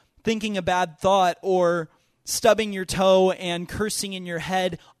or thinking a bad thought or stubbing your toe and cursing in your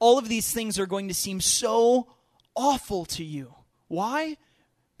head, all of these things are going to seem so awful to you. Why?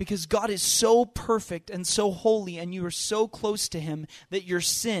 Because God is so perfect and so holy and you are so close to him that your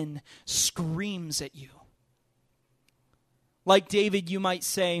sin screams at you. Like David, you might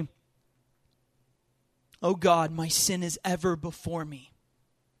say, "Oh God, my sin is ever before me.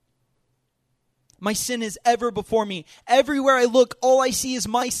 My sin is ever before me. Everywhere I look, all I see is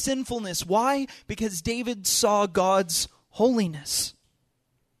my sinfulness." Why? Because David saw God's holiness.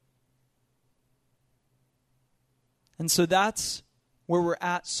 And so that's where we're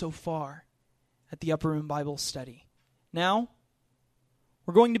at so far at the Upper Room Bible Study. Now,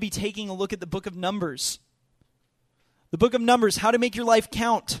 we're going to be taking a look at the book of Numbers. The book of Numbers, how to make your life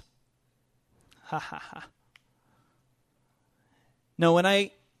count. Ha ha ha. No, when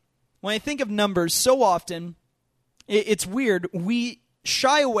I think of Numbers, so often, it's weird. We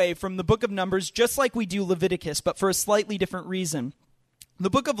shy away from the book of Numbers just like we do Leviticus, but for a slightly different reason. The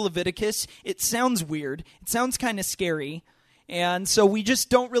book of Leviticus, it sounds weird. It sounds kind of scary. And so we just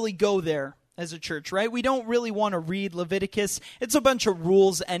don't really go there as a church, right? We don't really want to read Leviticus. It's a bunch of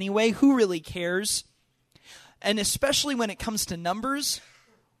rules anyway. Who really cares? And especially when it comes to Numbers,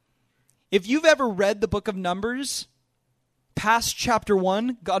 if you've ever read the book of Numbers past chapter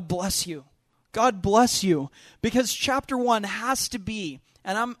 1, God bless you. God bless you. Because chapter 1 has to be,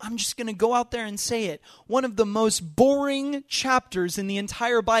 and I'm just going to go out there and say it, one of the most boring chapters in the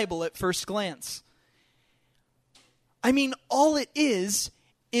entire Bible at first glance. I mean, all it is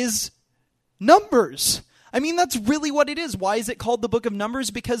numbers. I mean, that's really what it is. Why is it called the book of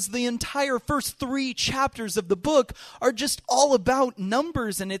Numbers? Because the entire first 3 chapters of the book are just all about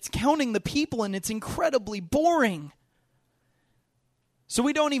numbers, and it's counting the people, and it's incredibly boring. So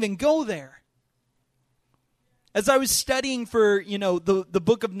we don't even go there. As I was studying for, the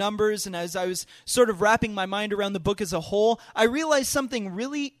book of Numbers, and as I was sort of wrapping my mind around the book as a whole, I realized something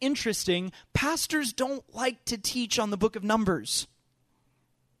really interesting. Pastors don't like to teach on the book of Numbers.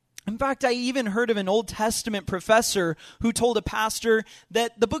 In fact, I even heard of an Old Testament professor who told a pastor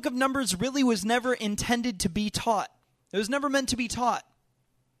that the book of Numbers really was never intended to be taught. It was never meant to be taught.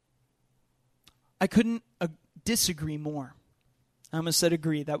 I couldn't disagree more. I almost said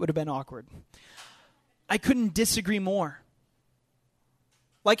agree. That would have been awkward. I couldn't disagree more.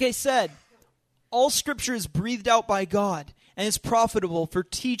 Like I said, all Scripture is breathed out by God and is profitable for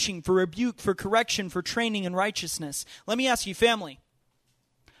teaching, for rebuke, for correction, for training in righteousness. Let me ask you, family,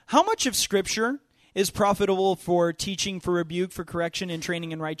 how much of Scripture is profitable for teaching, for rebuke, for correction, and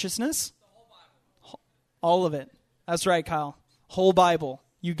training in righteousness? The whole Bible. All of it. That's right, Kyle. Whole Bible.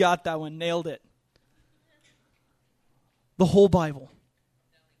 You got that one. Nailed it. The whole Bible.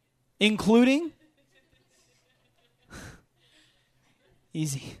 Including...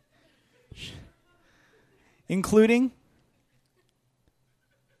 Easy. Including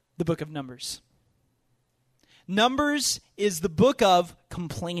the book of Numbers. Numbers is the book of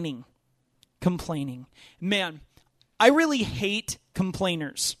complaining. Complaining. Man, I really hate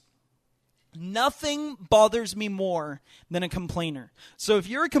complainers. Nothing bothers me more than a complainer. So if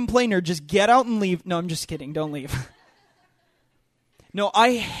you're a complainer, just get out and leave. No, I'm just kidding. Don't leave. No,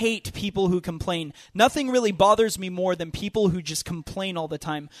 I hate people who complain. Nothing really bothers me more than people who just complain all the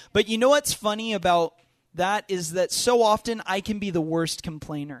time. But you know what's funny about that is that so often I can be the worst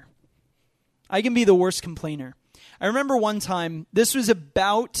complainer. I can be the worst complainer. I remember one time, this was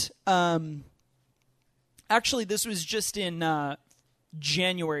about, actually this was just in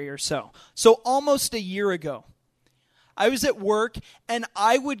January or so. So almost a year ago. I was at work and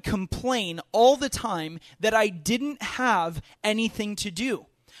I would complain all the time that I didn't have anything to do.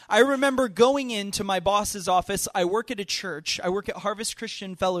 I remember going into my boss's office. I work at a church. I work at Harvest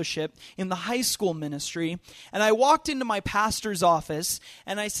Christian Fellowship in the high school ministry. And I walked into my pastor's office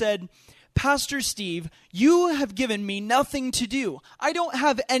and I said, Pastor Steve, you have given me nothing to do. I don't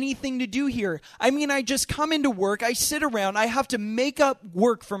have anything to do here. I mean, I just come into work, I sit around, I have to make up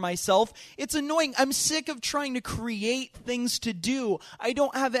work for myself. It's annoying. I'm sick of trying to create things to do. I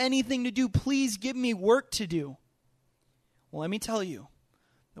don't have anything to do. Please give me work to do. Well, let me tell you,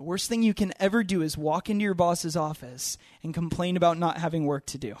 the worst thing you can ever do is walk into your boss's office and complain about not having work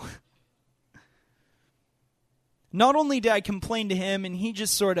to do. Not only did I complain to him and he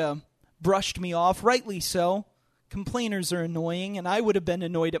just sort of brushed me off, rightly so. Complainers are annoying, and I would have been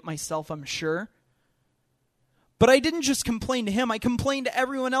annoyed at myself, I'm sure. But I didn't just complain to him. I complained to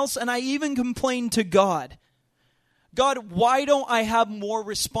everyone else, and I even complained to God. God, why don't I have more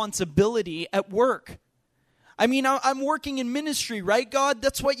responsibility at work? I mean, I'm working in ministry, right, God?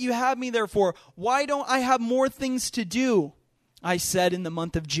 That's what you have me there for. Why don't I have more things to do? I said in the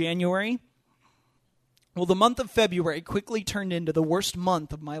month of January. Well, the month of February quickly turned into the worst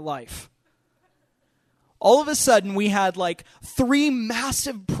month of my life. All of a sudden, we had like 3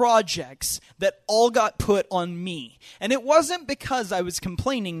 massive projects that all got put on me. And it wasn't because I was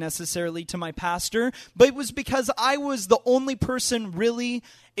complaining necessarily to my pastor, but it was because I was the only person really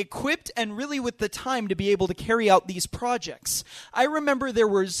equipped and really with the time to be able to carry out these projects. I remember there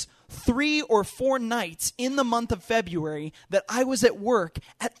was 3 or 4 nights in the month of February that I was at work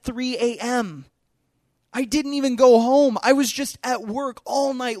at 3 a.m., I didn't even go home. I was just at work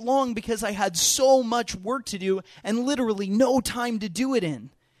all night long because I had so much work to do and literally no time to do it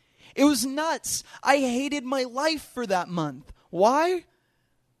in. It was nuts. I hated my life for that month. Why?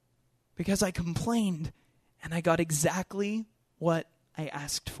 Because I complained and I got exactly what I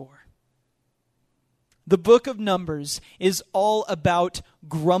asked for. The book of Numbers is all about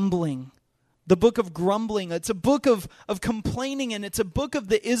grumbling. The book of grumbling, it's a book of complaining, and it's a book of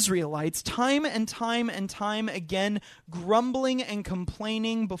the Israelites, time and time and time again, grumbling and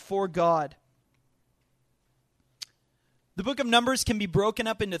complaining before God. The book of Numbers can be broken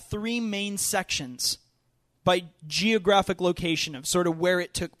up into 3 main sections by geographic location of sort of where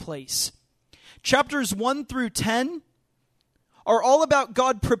it took place. Chapters 1 through 10 are all about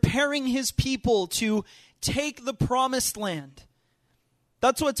God preparing his people to take the promised land.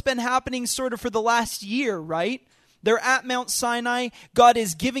 That's what's been happening sort of for the last year, right? They're at Mount Sinai. God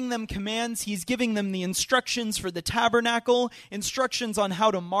is giving them commands. He's giving them the instructions for the tabernacle, instructions on how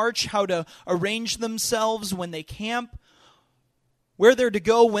to march, how to arrange themselves when they camp, where they're to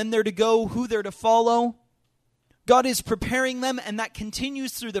go, when they're to go, who they're to follow. God is preparing them, and that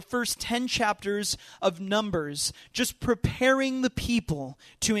continues through the first 10 chapters of Numbers, just preparing the people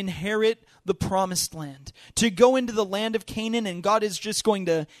to inherit the promised land, to go into the land of Canaan, and God is just going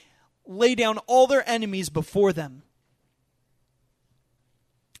to lay down all their enemies before them.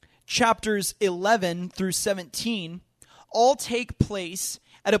 Chapters 11 through 17 all take place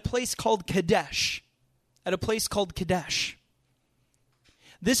at a place called Kadesh.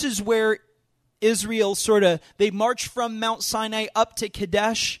 This is where Israel they march from Mount Sinai up to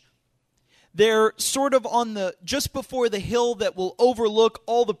Kadesh. They're sort of just before the hill that will overlook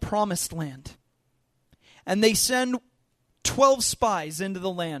all the promised land. And they send 12 spies into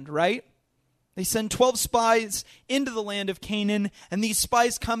the land, right? They send 12 spies into the land of Canaan, and these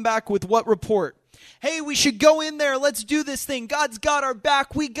spies come back with what report? Hey, we should go in there. Let's do this thing. God's got our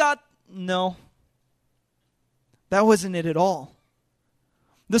back. No. That wasn't it at all.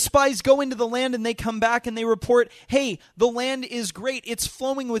 The spies go into the land and they come back and they report, hey, the land is great. It's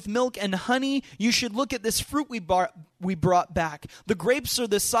flowing with milk and honey. You should look at this fruit we brought back. The grapes are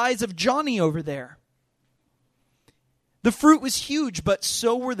the size of Johnny over there. The fruit was huge, but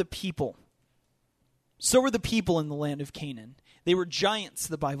so were the people. So were the people in the land of Canaan. They were giants,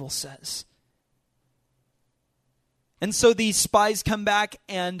 the Bible says. And so these spies come back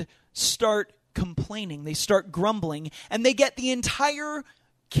and start complaining. They start grumbling, and they get the entire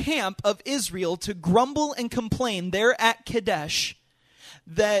camp of Israel to grumble and complain there at Kadesh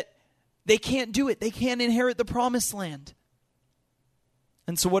that they can't do it. They can't inherit the promised land.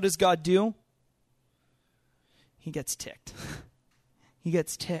 And so what does God do? He gets ticked. He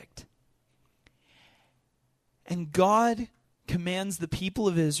gets ticked. And God commands the people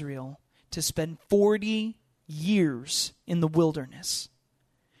of Israel to spend 40 years in the wilderness,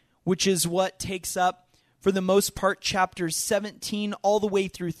 which is what takes up, for the most part, chapters 17 all the way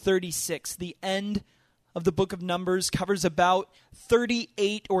through 36. The end of the book of Numbers covers about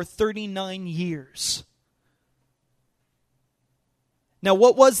 38 or 39 years. Now,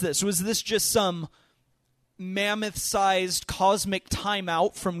 what was this? Was this just some mammoth-sized cosmic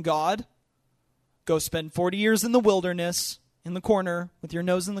timeout from God? Go spend 40 years in the wilderness, in the corner, with your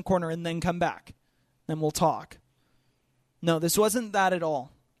nose in the corner, and then come back. Then we'll talk. No, this wasn't that at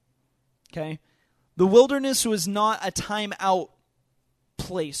all. Okay? The wilderness was not a timeout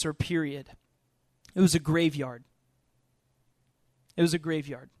place or period. It was a graveyard. It was a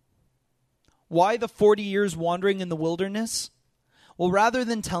graveyard. Why the 40 years wandering in the wilderness? Well, rather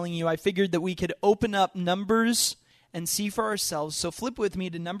than telling you, I figured that we could open up Numbers and see for ourselves. So flip with me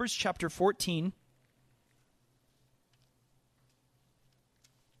to Numbers chapter 14.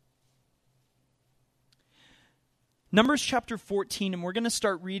 Numbers chapter 14, and we're going to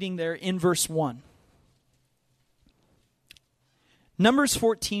start reading there in verse 1. Numbers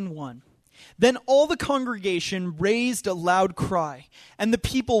 14:1. Then all the congregation raised a loud cry, and the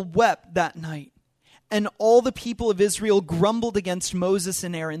people wept that night. And all the people of Israel grumbled against Moses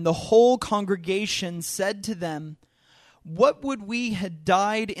and Aaron. The whole congregation said to them, "What would we had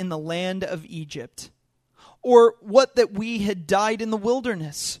died in the land of Egypt? Or what that we had died in the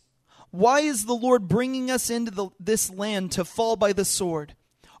wilderness? Why is the Lord bringing us into this land to fall by the sword?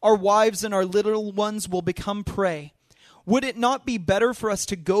 Our wives and our little ones will become prey. Would it not be better for us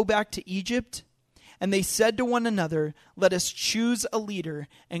to go back to Egypt?" And they said to one another, "Let us choose a leader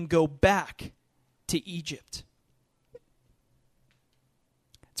and go back to Egypt."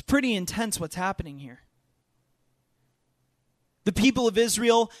 It's pretty intense what's happening here. The people of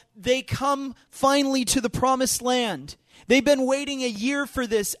Israel, they come finally to the promised land. They've been waiting a year for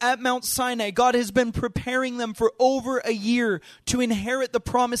this at Mount Sinai. God has been preparing them for over a year to inherit the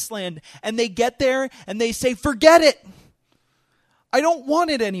promised land. And they get there and they say, "Forget it. I don't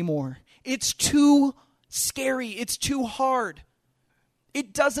want it anymore. It's too scary. It's too hard.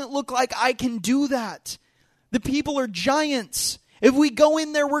 It doesn't look like I can do that. The people are giants. If we go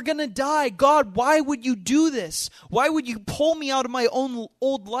in there, we're going to die. God, why would you do this? Why would you pull me out of my own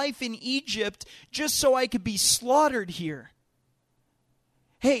old life in Egypt just so I could be slaughtered here?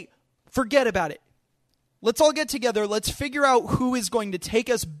 Hey, forget about it. Let's all get together. Let's figure out who is going to take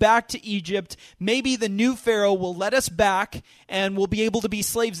us back to Egypt. Maybe the new Pharaoh will let us back and we'll be able to be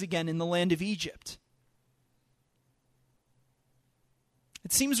slaves again in the land of Egypt."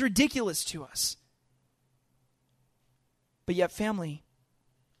 It seems ridiculous to us. But yet, family,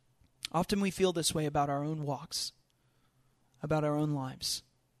 often we feel this way about our own walks, about our own lives.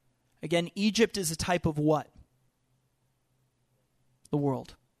 Again, Egypt is a type of what? The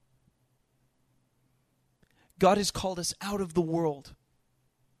world. God has called us out of the world,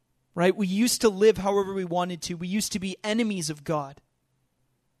 right? We used to live however we wanted to. We used to be enemies of God.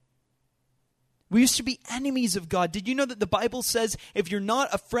 We used to be enemies of God. Did you know that the Bible says if you're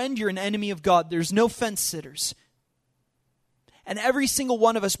not a friend, you're an enemy of God? There's no fence sitters. And every single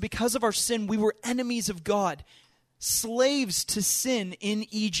one of us, because of our sin, we were enemies of God, slaves to sin in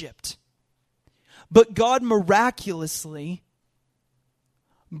Egypt. But God miraculously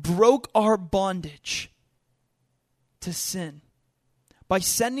broke our bondage to sin by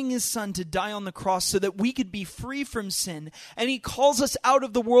sending his son to die on the cross so that we could be free from sin. And he calls us out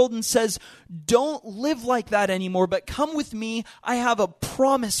of the world and says, "Don't live like that anymore, but come with me. I have a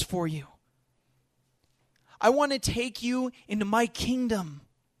promise for you. I want to take you into my kingdom.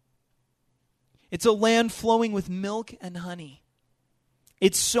 It's a land flowing with milk and honey.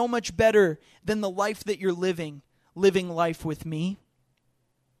 It's so much better than the life that you're living life with me.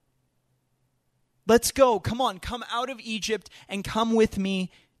 Let's go. Come on, come out of Egypt and come with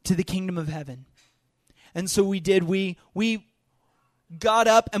me to the kingdom of heaven." And so we did. We got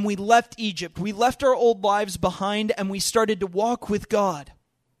up and we left Egypt. We left our old lives behind and we started to walk with God.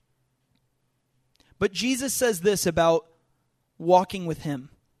 But Jesus says this about walking with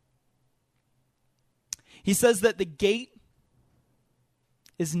him. He says that the gate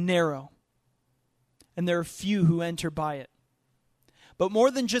is narrow and there are few who enter by it. But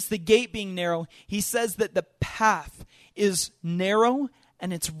more than just the gate being narrow, he says that the path is narrow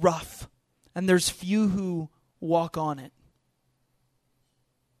and it's rough, and there's few who walk on it.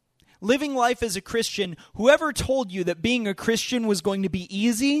 Living life as a Christian, whoever told you that being a Christian was going to be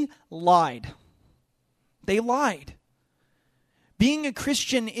easy, lied. They lied. Being a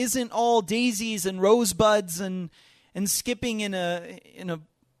Christian isn't all daisies and rosebuds and and skipping in a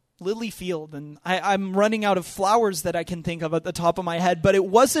lily field, and I'm running out of flowers that I can think of at the top of my head, but it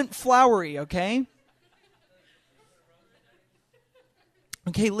wasn't flowery, okay?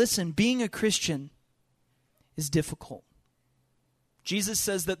 Okay, listen, being a Christian is difficult. Jesus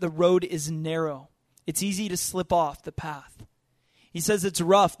says that the road is narrow. It's easy to slip off the path. He says it's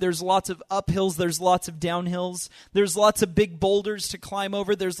rough. There's lots of uphills. There's lots of downhills. There's lots of big boulders to climb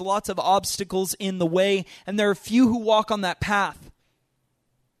over. There's lots of obstacles in the way, and there are few who walk on that path.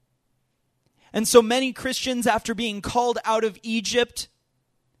 And so many Christians, after being called out of Egypt,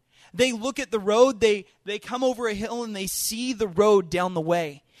 they look at the road, they come over a hill, and they see the road down the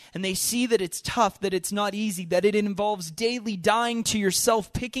way. And they see that it's tough, that it's not easy, that it involves daily dying to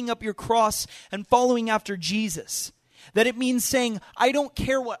yourself, picking up your cross, and following after Jesus. That it means saying, I don't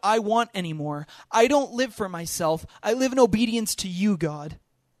care what I want anymore. I don't live for myself. I live in obedience to you, God.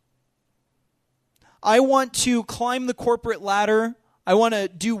 I want to climb the corporate ladder. I want to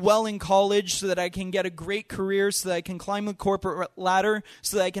do well in college so that I can get a great career, so that I can climb the corporate ladder,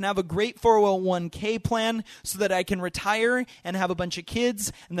 so that I can have a great 401k plan, so that I can retire and have a bunch of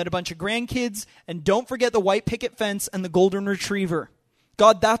kids and then a bunch of grandkids. And don't forget the white picket fence and the golden retriever.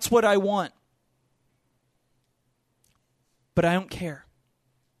 God, that's what I want. But I don't care.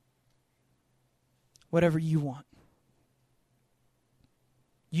 Whatever you want.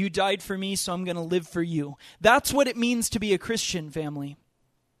 You died for me, so I'm going to live for you. That's what it means to be a Christian, family.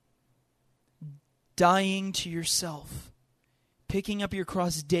 Dying to yourself. Picking up your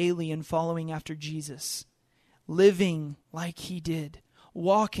cross daily and following after Jesus. Living like he did.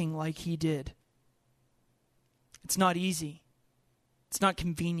 Walking like he did. It's not easy. It's not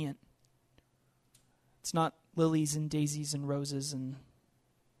convenient. It's not lilies and daisies and roses and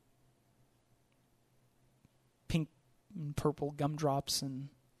pink and purple gumdrops, and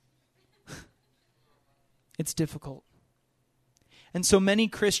it's difficult. And so many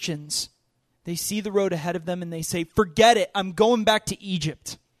Christians, they see the road ahead of them and they say, forget it, I'm going back to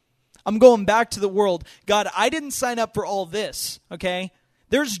Egypt. I'm going back to the world. God, I didn't sign up for all this, okay?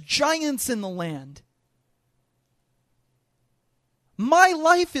 There's giants in the land. My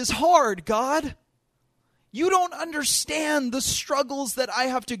life is hard, God. You don't understand the struggles that I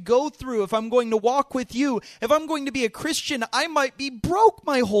have to go through if I'm going to walk with you. If I'm going to be a Christian, I might be broke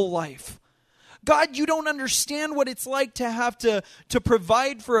my whole life. God, you don't understand what it's like to have to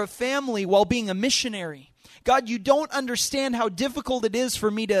provide for a family while being a missionary. God, you don't understand how difficult it is for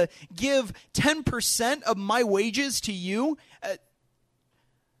me to give 10% of my wages to you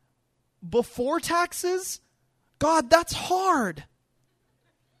before taxes. God, that's hard.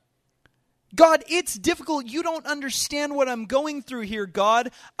 God, it's difficult. You don't understand what I'm going through here,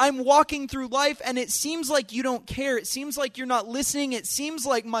 God. I'm walking through life and it seems like you don't care. It seems like you're not listening. It seems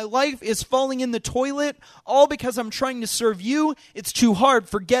like my life is falling in the toilet, all because I'm trying to serve you. It's too hard.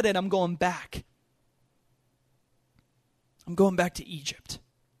 Forget it. I'm going back. I'm going back to Egypt.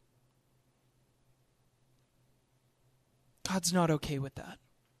 God's not okay with that.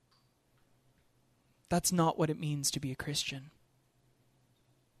 That's not what it means to be a Christian.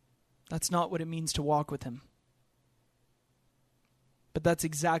 That's not what it means to walk with him. But that's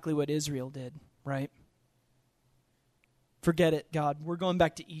exactly what Israel did, right? Forget it, God. We're going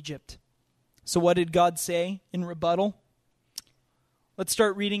back to Egypt. So what did God say in rebuttal? Let's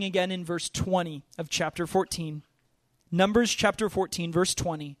start reading again in verse 20 of chapter 14. Numbers chapter 14, verse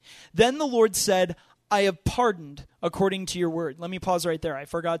 20. Then the Lord said, I have pardoned according to your word. Let me pause right there. I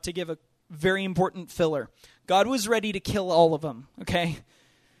forgot to give a very important filler. God was ready to kill all of them, okay?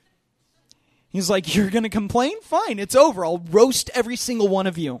 He's like, you're going to complain? Fine, it's over. I'll roast every single one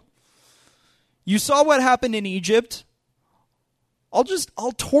of you. You saw what happened in Egypt.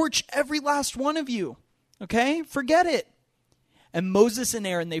 I'll torch every last one of you. Okay? Forget it. And Moses and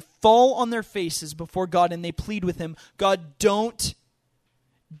Aaron, they fall on their faces before God and they plead with him, God, don't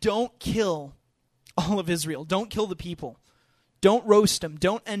kill all of Israel. Don't kill the people. Don't roast them.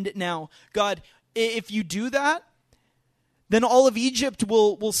 Don't end it now. God, if you do that, then all of Egypt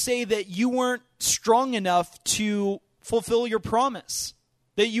will say that you weren't strong enough to fulfill your promise,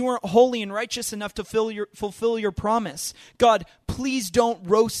 that you weren't holy and righteous enough to fulfill your promise. God, please don't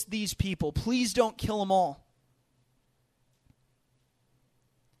roast these people. Please don't kill them all.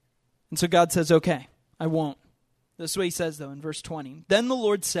 And so God says, okay, I won't. This is what he says, though, in verse 20. Then the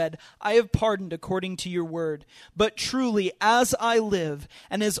Lord said, I have pardoned according to your word. But truly, as I live,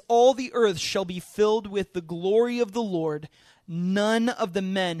 and as all the earth shall be filled with the glory of the Lord, none of the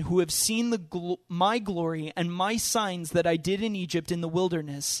men who have seen my glory and my signs that I did in Egypt in the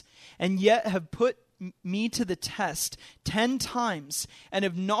wilderness, and yet have put me to the test 10 times, and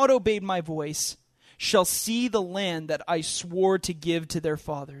have not obeyed my voice, shall see the land that I swore to give to their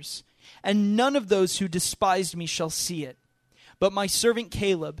fathers. And none of those who despised me shall see it. But my servant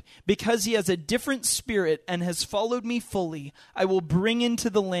Caleb, because he has a different spirit and has followed me fully, I will bring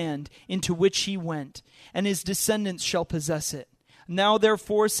into the land into which he went, and his descendants shall possess it. Now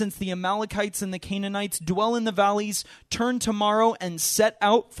therefore, since the Amalekites and the Canaanites dwell in the valleys, turn tomorrow and set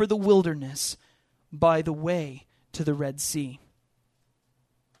out for the wilderness by the way to the Red Sea.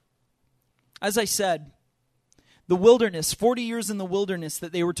 As I said, the wilderness, 40 years in the wilderness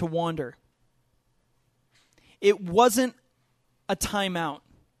that they were to wander, it wasn't a timeout.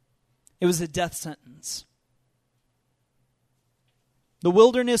 It was a death sentence. The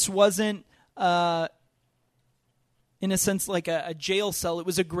wilderness wasn't, in a sense, like a jail cell. It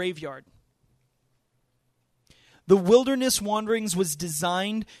was a graveyard. The wilderness wanderings was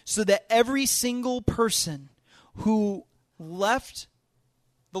designed so that every single person who left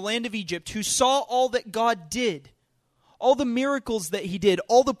the land of Egypt, who saw all that God did, all the miracles that he did,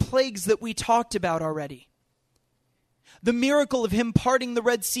 all the plagues that we talked about already, the miracle of him parting the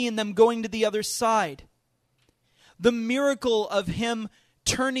Red Sea and them going to the other side, the miracle of him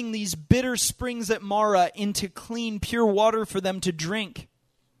turning these bitter springs at Marah into clean, pure water for them to drink,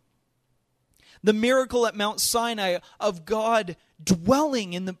 the miracle at Mount Sinai of God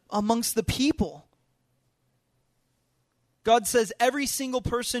dwelling amongst the people. God says every single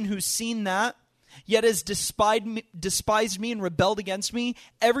person who's seen that, yet has despised me and rebelled against me,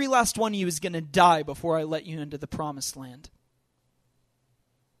 every last one of you is going to die before I let you into the promised land.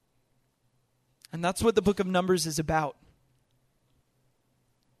 And that's what the book of Numbers is about.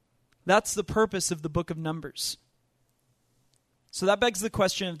 That's the purpose of the book of Numbers. So that begs the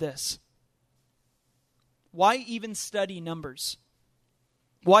question of this. Why even study Numbers?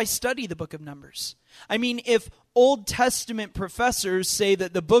 Why study the book of Numbers? I mean, if Old Testament professors say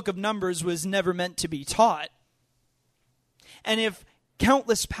that the book of Numbers was never meant to be taught, and if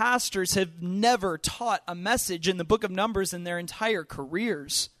countless pastors have never taught a message in the book of Numbers in their entire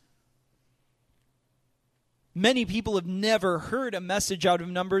careers, many people have never heard a message out of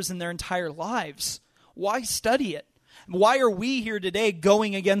Numbers in their entire lives, why study it? Why are we here today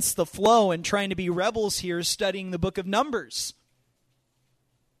going against the flow and trying to be rebels here studying the book of Numbers?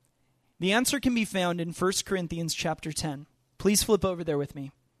 The answer can be found in 1 Corinthians chapter 10. Please flip over there with me.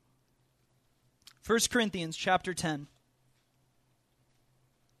 1 Corinthians chapter 10.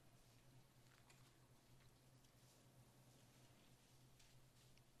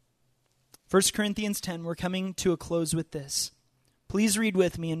 First Corinthians 10, we're coming to a close with this. Please read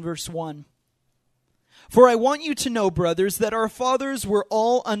with me in verse 1. For I want you to know, brothers, that our fathers were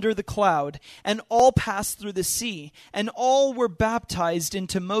all under the cloud, and all passed through the sea, and all were baptized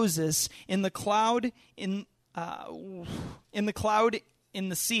into Moses in the cloud in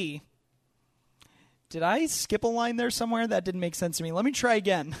the sea. Did I skip a line there somewhere? That didn't make sense to me. Let me try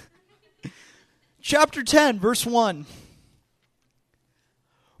again. Chapter 10, verse 1.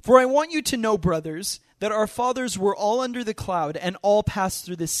 For I want you to know, brothers, that our fathers were all under the cloud, and all passed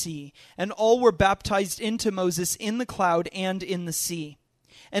through the sea, and all were baptized into Moses in the cloud and in the sea.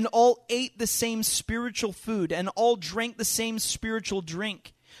 And all ate the same spiritual food, and all drank the same spiritual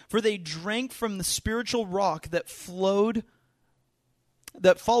drink, for they drank from the spiritual rock that followed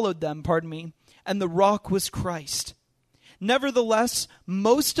them, and the rock was Christ. Nevertheless,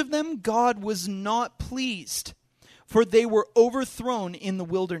 most of them God was not pleased, for they were overthrown in the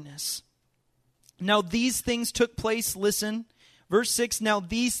wilderness. Now these things took place, listen, verse 6, now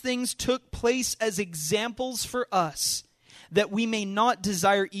these things took place as examples for us, that we may not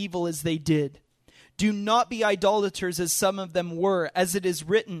desire evil as they did. Do not be idolaters as some of them were, as it is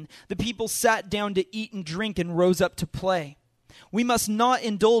written, the people sat down to eat and drink and rose up to play. We must not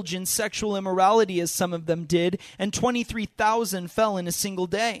indulge in sexual immorality as some of them did, and 23,000 fell in a single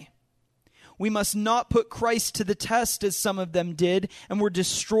day. We must not put Christ to the test as some of them did, and were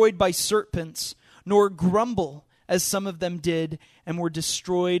destroyed by serpents, nor grumble as some of them did, and were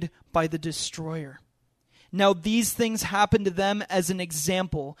destroyed by the destroyer. Now these things happened to them as an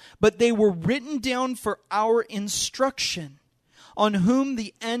example, but they were written down for our instruction, on whom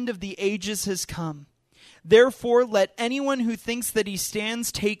the end of the ages has come. Therefore let anyone who thinks that he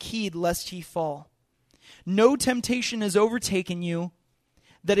stands take heed lest he fall. No temptation has overtaken you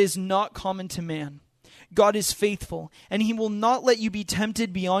that is not common to man. God is faithful, and he will not let you be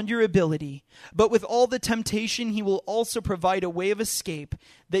tempted beyond your ability. But with all the temptation, he will also provide a way of escape,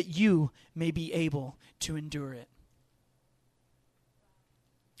 that you may be able to endure it.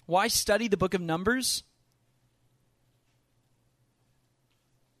 Why study the book of Numbers?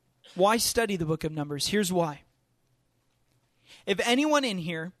 Why study the book of Numbers? Here's why. If anyone in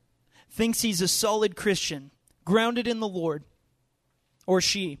here thinks he's a solid Christian, grounded in the Lord, or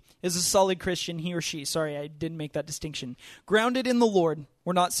she is a solid Christian, he or she. Sorry, I didn't make that distinction. Grounded in the Lord.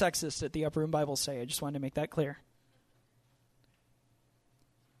 We're not sexist at the Upper Room Bible Study. I just wanted to make that clear.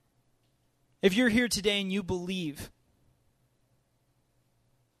 If you're here today and you believe,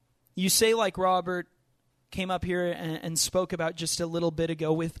 you say like Robert came up here and spoke about just a little bit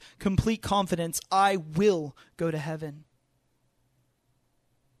ago with complete confidence, I will go to heaven.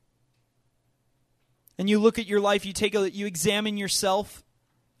 And you look at your life, you examine yourself,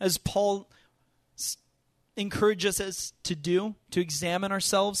 as Paul encourages us to do, to examine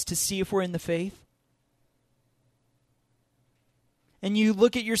ourselves, to see if we're in the faith. And you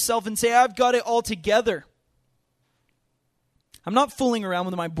look at yourself and say, I've got it all together. I'm not fooling around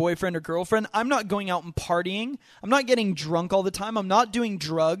with my boyfriend or girlfriend. I'm not going out and partying. I'm not getting drunk all the time. I'm not doing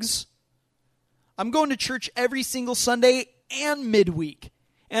drugs. I'm going to church every single Sunday and midweek.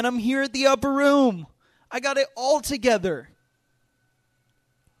 And I'm here at the Upper Room. I got it all together.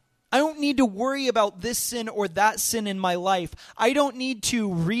 I don't need to worry about this sin or that sin in my life. I don't need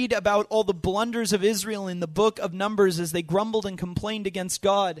to read about all the blunders of Israel in the book of Numbers as they grumbled and complained against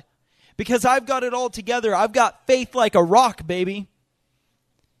God. Because I've got it all together. I've got faith like a rock, baby.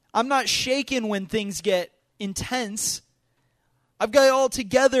 I'm not shaken when things get intense. I've got it all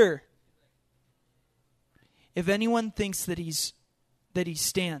together. If anyone thinks that he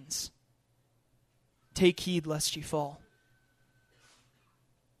stands, take heed lest ye fall.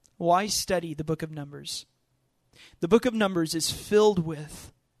 Why study the book of Numbers? The book of Numbers is filled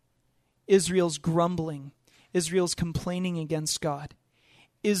with Israel's grumbling, Israel's complaining against God,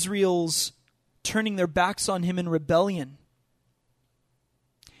 Israel's turning their backs on him in rebellion,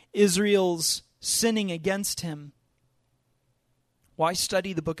 Israel's sinning against him. Why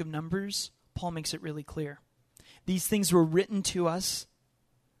study the book of Numbers? Paul makes it really clear. These things were written to us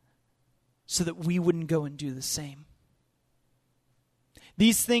so that we wouldn't go and do the same.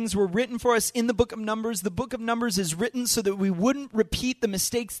 These things were written for us in the book of Numbers. The book of Numbers is written so that we wouldn't repeat the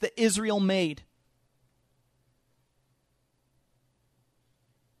mistakes that Israel made.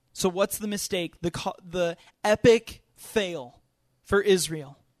 So what's the mistake? The epic fail for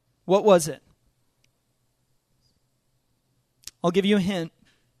Israel. What was it? I'll give you a hint.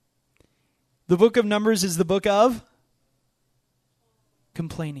 The book of Numbers is the book of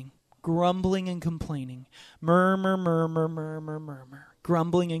complaining. Grumbling and complaining. Murmur, murmur, murmur, murmur.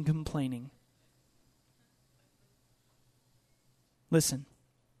 Grumbling and complaining. Listen,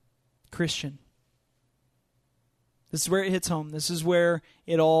 Christian. This is where it hits home. This is where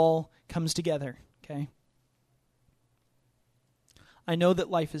it all comes together, okay? I know that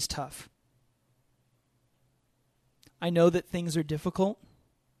life is tough. I know that things are difficult.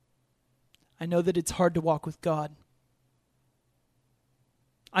 I know that it's hard to walk with God.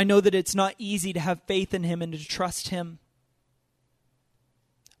 I know that it's not easy to have faith in him and to trust him.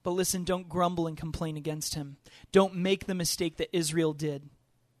 But listen, don't grumble and complain against him. Don't make the mistake that Israel did.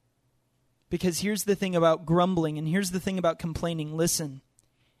 Because here's the thing about grumbling and here's the thing about complaining. Listen,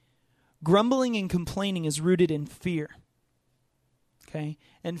 grumbling and complaining is rooted in fear. Okay?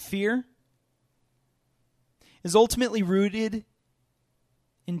 And fear is ultimately rooted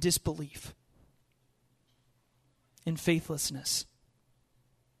in disbelief, in faithlessness.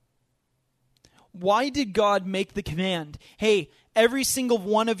 Why did God make the command, hey, every single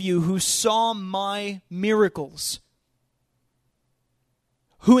one of you who saw my miracles,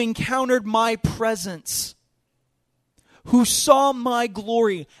 who encountered my presence, who saw my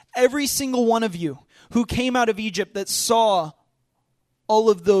glory, every single one of you who came out of Egypt that saw all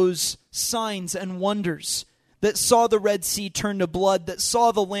of those signs and wonders, that saw the Red Sea turn to blood, that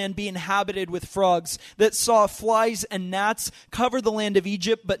saw the land be inhabited with frogs, that saw flies and gnats cover the land of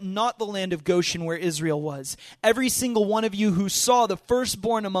Egypt, but not the land of Goshen where Israel was. Every single one of you who saw the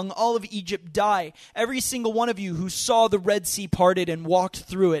firstborn among all of Egypt die. Every single one of you who saw the Red Sea parted and walked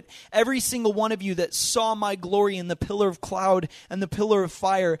through it. Every single one of you that saw my glory in the pillar of cloud and the pillar of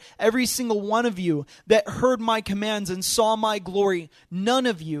fire. Every single one of you that heard my commands and saw my glory. None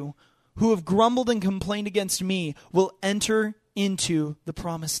of you who have grumbled and complained against me will enter into the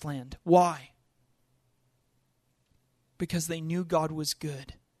promised land. Why? Because they knew God was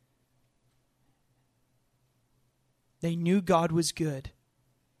good. They knew God was good,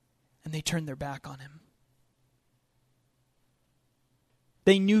 and they turned their back on him.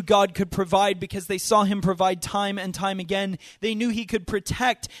 They knew God could provide because they saw him provide time and time again. They knew he could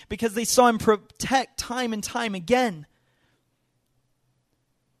protect because they saw him protect time and time again.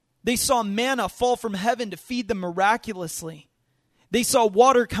 They saw manna fall from heaven to feed them miraculously. They saw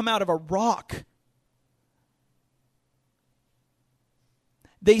water come out of a rock.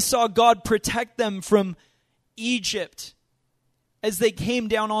 They saw God protect them from Egypt as they came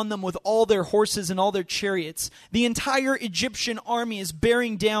down on them with all their horses and all their chariots. The entire Egyptian army is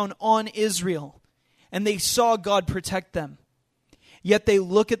bearing down on Israel, and they saw God protect them. Yet they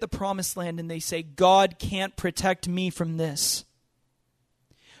look at the promised land and they say, God can't protect me from this.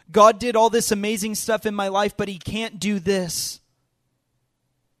 God did all this amazing stuff in my life, but he can't do this.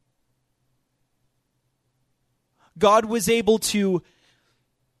 God was able to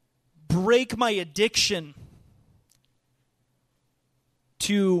break my addiction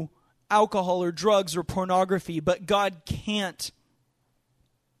to alcohol or drugs or pornography, but God can't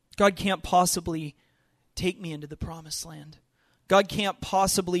possibly take me into the promised land. God can't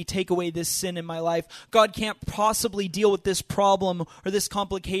possibly take away this sin in my life. God can't possibly deal with this problem or this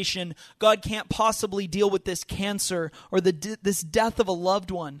complication. God can't possibly deal with this cancer or this death of a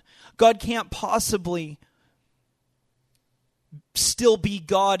loved one. God can't possibly still be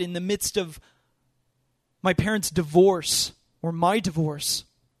God in the midst of my parents' divorce or my divorce.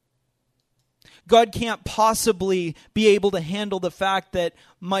 God can't possibly be able to handle the fact that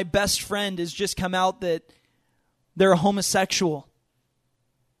my best friend has just come out that they're a homosexual.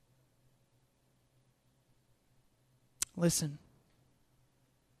 Listen,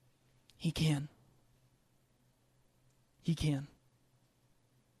 he can. He can.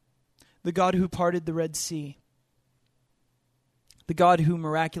 The God who parted the Red Sea, the God who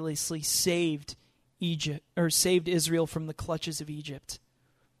miraculously saved Israel from the clutches of Egypt.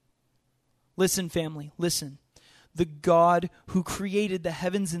 Listen, family, listen. The God who created the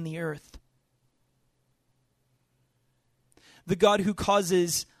heavens and the earth. The God who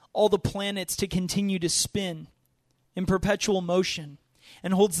causes all the planets to continue to spin in perpetual motion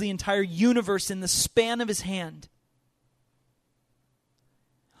and holds the entire universe in the span of his hand.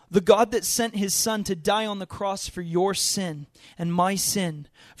 The God that sent his Son to die on the cross for your sin and my sin,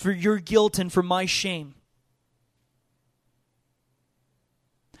 for your guilt and for my shame.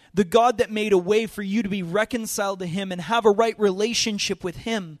 The God that made a way for you to be reconciled to him and have a right relationship with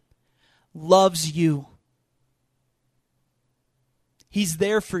him loves you. He's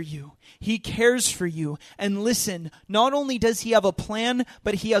there for you. He cares for you. And listen, not only does he have a plan,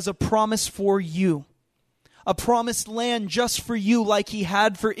 but he has a promise for you. A promised land just for you like he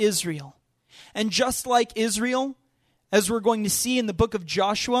had for Israel. And just like Israel, as we're going to see in the book of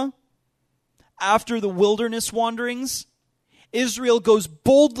Joshua, after the wilderness wanderings, Israel goes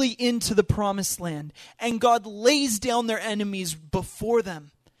boldly into the promised land, and God lays down their enemies before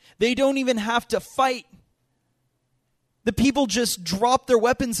them. They don't even have to fight. The people just drop their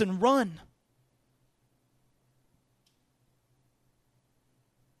weapons and run.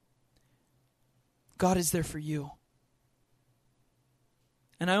 God is there for you.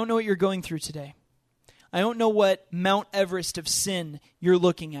 And I don't know what you're going through today. I don't know what Mount Everest of sin you're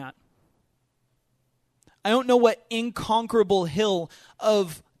looking at. I don't know what inconquerable hill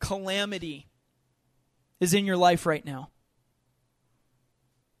of calamity is in your life right now.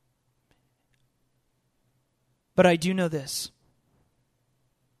 But I do know this.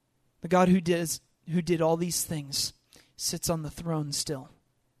 The God who did all these things sits on the throne still.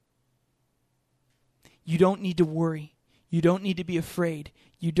 You don't need to worry. You don't need to be afraid.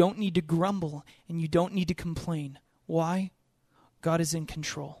 You don't need to grumble, and you don't need to complain. Why? God is in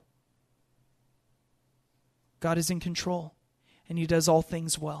control. God is in control, and he does all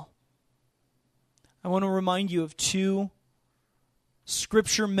things well. I want to remind you of 2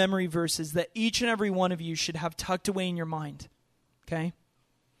 scripture memory verses that each and every one of you should have tucked away in your mind. Okay?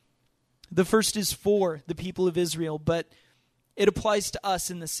 The first is for the people of Israel, but it applies to us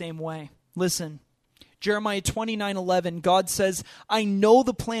in the same way. Listen. Jeremiah 29:11, God says, I know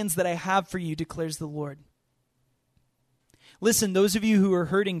the plans that I have for you, declares the Lord. Listen, those of you who are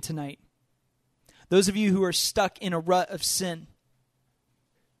hurting tonight, those of you who are stuck in a rut of sin,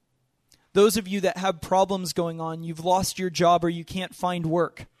 those of you that have problems going on, you've lost your job or you can't find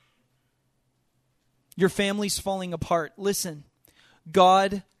work, your family's falling apart. Listen,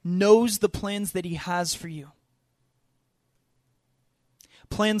 God knows the plans that he has for you.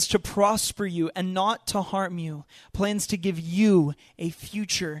 Plans to prosper you and not to harm you. Plans to give you a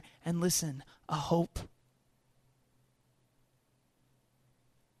future and, listen, a hope.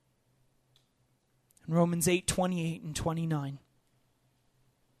 In Romans 8:28 and 29,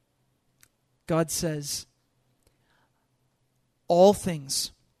 God says, all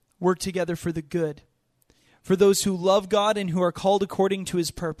things work together for the good, for those who love God and who are called according to his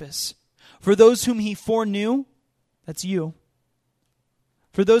purpose. For those whom he foreknew, that's you.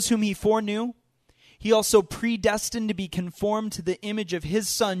 For those whom he foreknew, he also predestined to be conformed to the image of his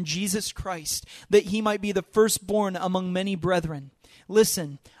Son, Jesus Christ, that he might be the firstborn among many brethren.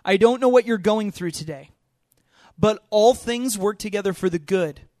 listen, I don't know what you're going through today, but all things work together for the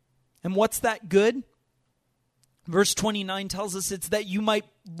good. And what's that good? Verse 29 tells us it's that you might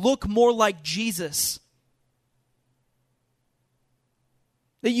look more like Jesus.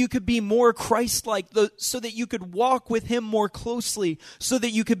 That you could be more Christ-like, so that you could walk with him more closely, so that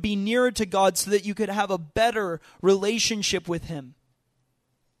you could be nearer to God, so that you could have a better relationship with him.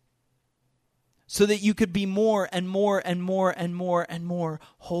 So that you could be more and more and more and more and more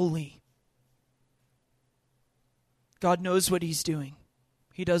holy. God knows what he's doing.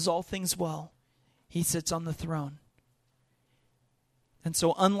 He does all things well. He sits on the throne. And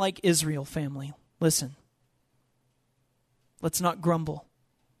so unlike Israel, family, listen. Let's not grumble.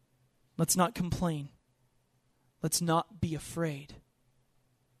 Let's not complain. Let's not be afraid.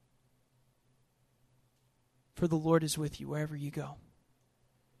 For the Lord is with you wherever you go.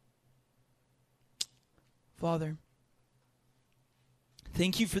 Father,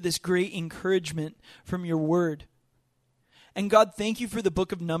 thank you for this great encouragement from your word. And God, thank you for the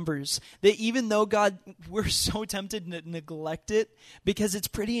book of Numbers, that even though, God, we're so tempted to neglect it because it's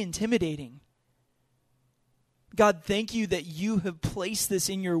pretty intimidating. God, thank you that you have placed this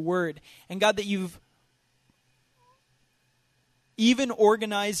in your word. And God, that you've even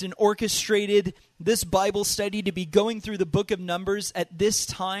organized and orchestrated this Bible study to be going through the book of Numbers at this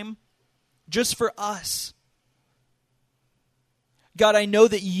time, just for us. God, I know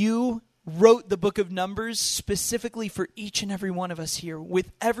that you wrote the book of Numbers specifically for each and every one of us here,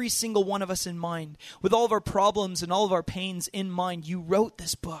 with every single one of us in mind, with all of our problems and all of our pains in mind. You wrote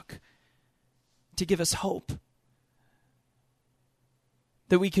this book to give us hope,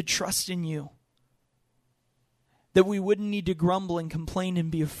 that we could trust in you, that we wouldn't need to grumble and complain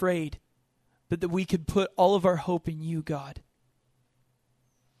and be afraid, but that we could put all of our hope in you, God.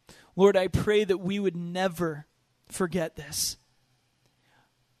 Lord, I pray that we would never forget this,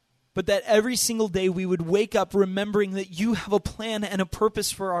 but that every single day we would wake up remembering that you have a plan and a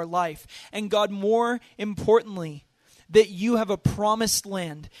purpose for our life. And God, more importantly, that you have a promised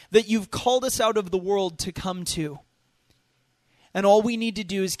land that you've called us out of the world to come to. And all we need to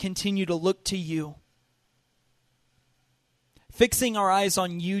do is continue to look to you. Fixing our eyes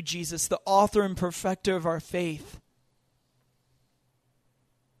on you, Jesus, the author and perfecter of our faith.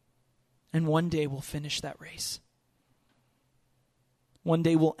 And one day we'll finish that race. One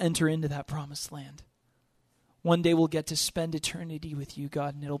day we'll enter into that promised land. One day we'll get to spend eternity with you,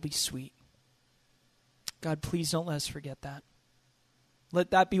 God, and it'll be sweet. God, please don't let us forget that.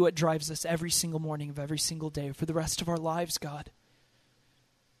 Let that be what drives us every single morning of every single day for the rest of our lives, God,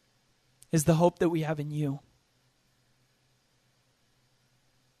 is the hope that we have in you.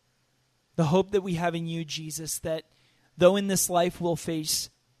 The hope that we have in you, Jesus, that though in this life we'll face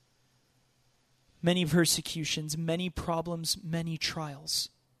many persecutions, many problems, many trials,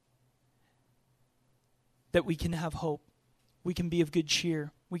 that we can have hope. We can be of good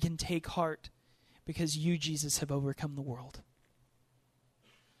cheer. We can take heart because you, Jesus, have overcome the world.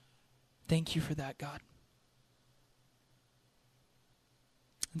 Thank you for that, God.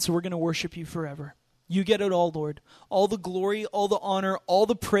 And so we're going to worship you forever. You get it all, Lord. All the glory, all the honor, all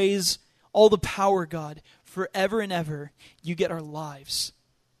the praise, all the power, God. Forever and ever, you get our lives.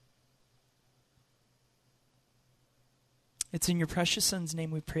 It's in your precious Son's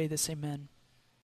name we pray this, amen.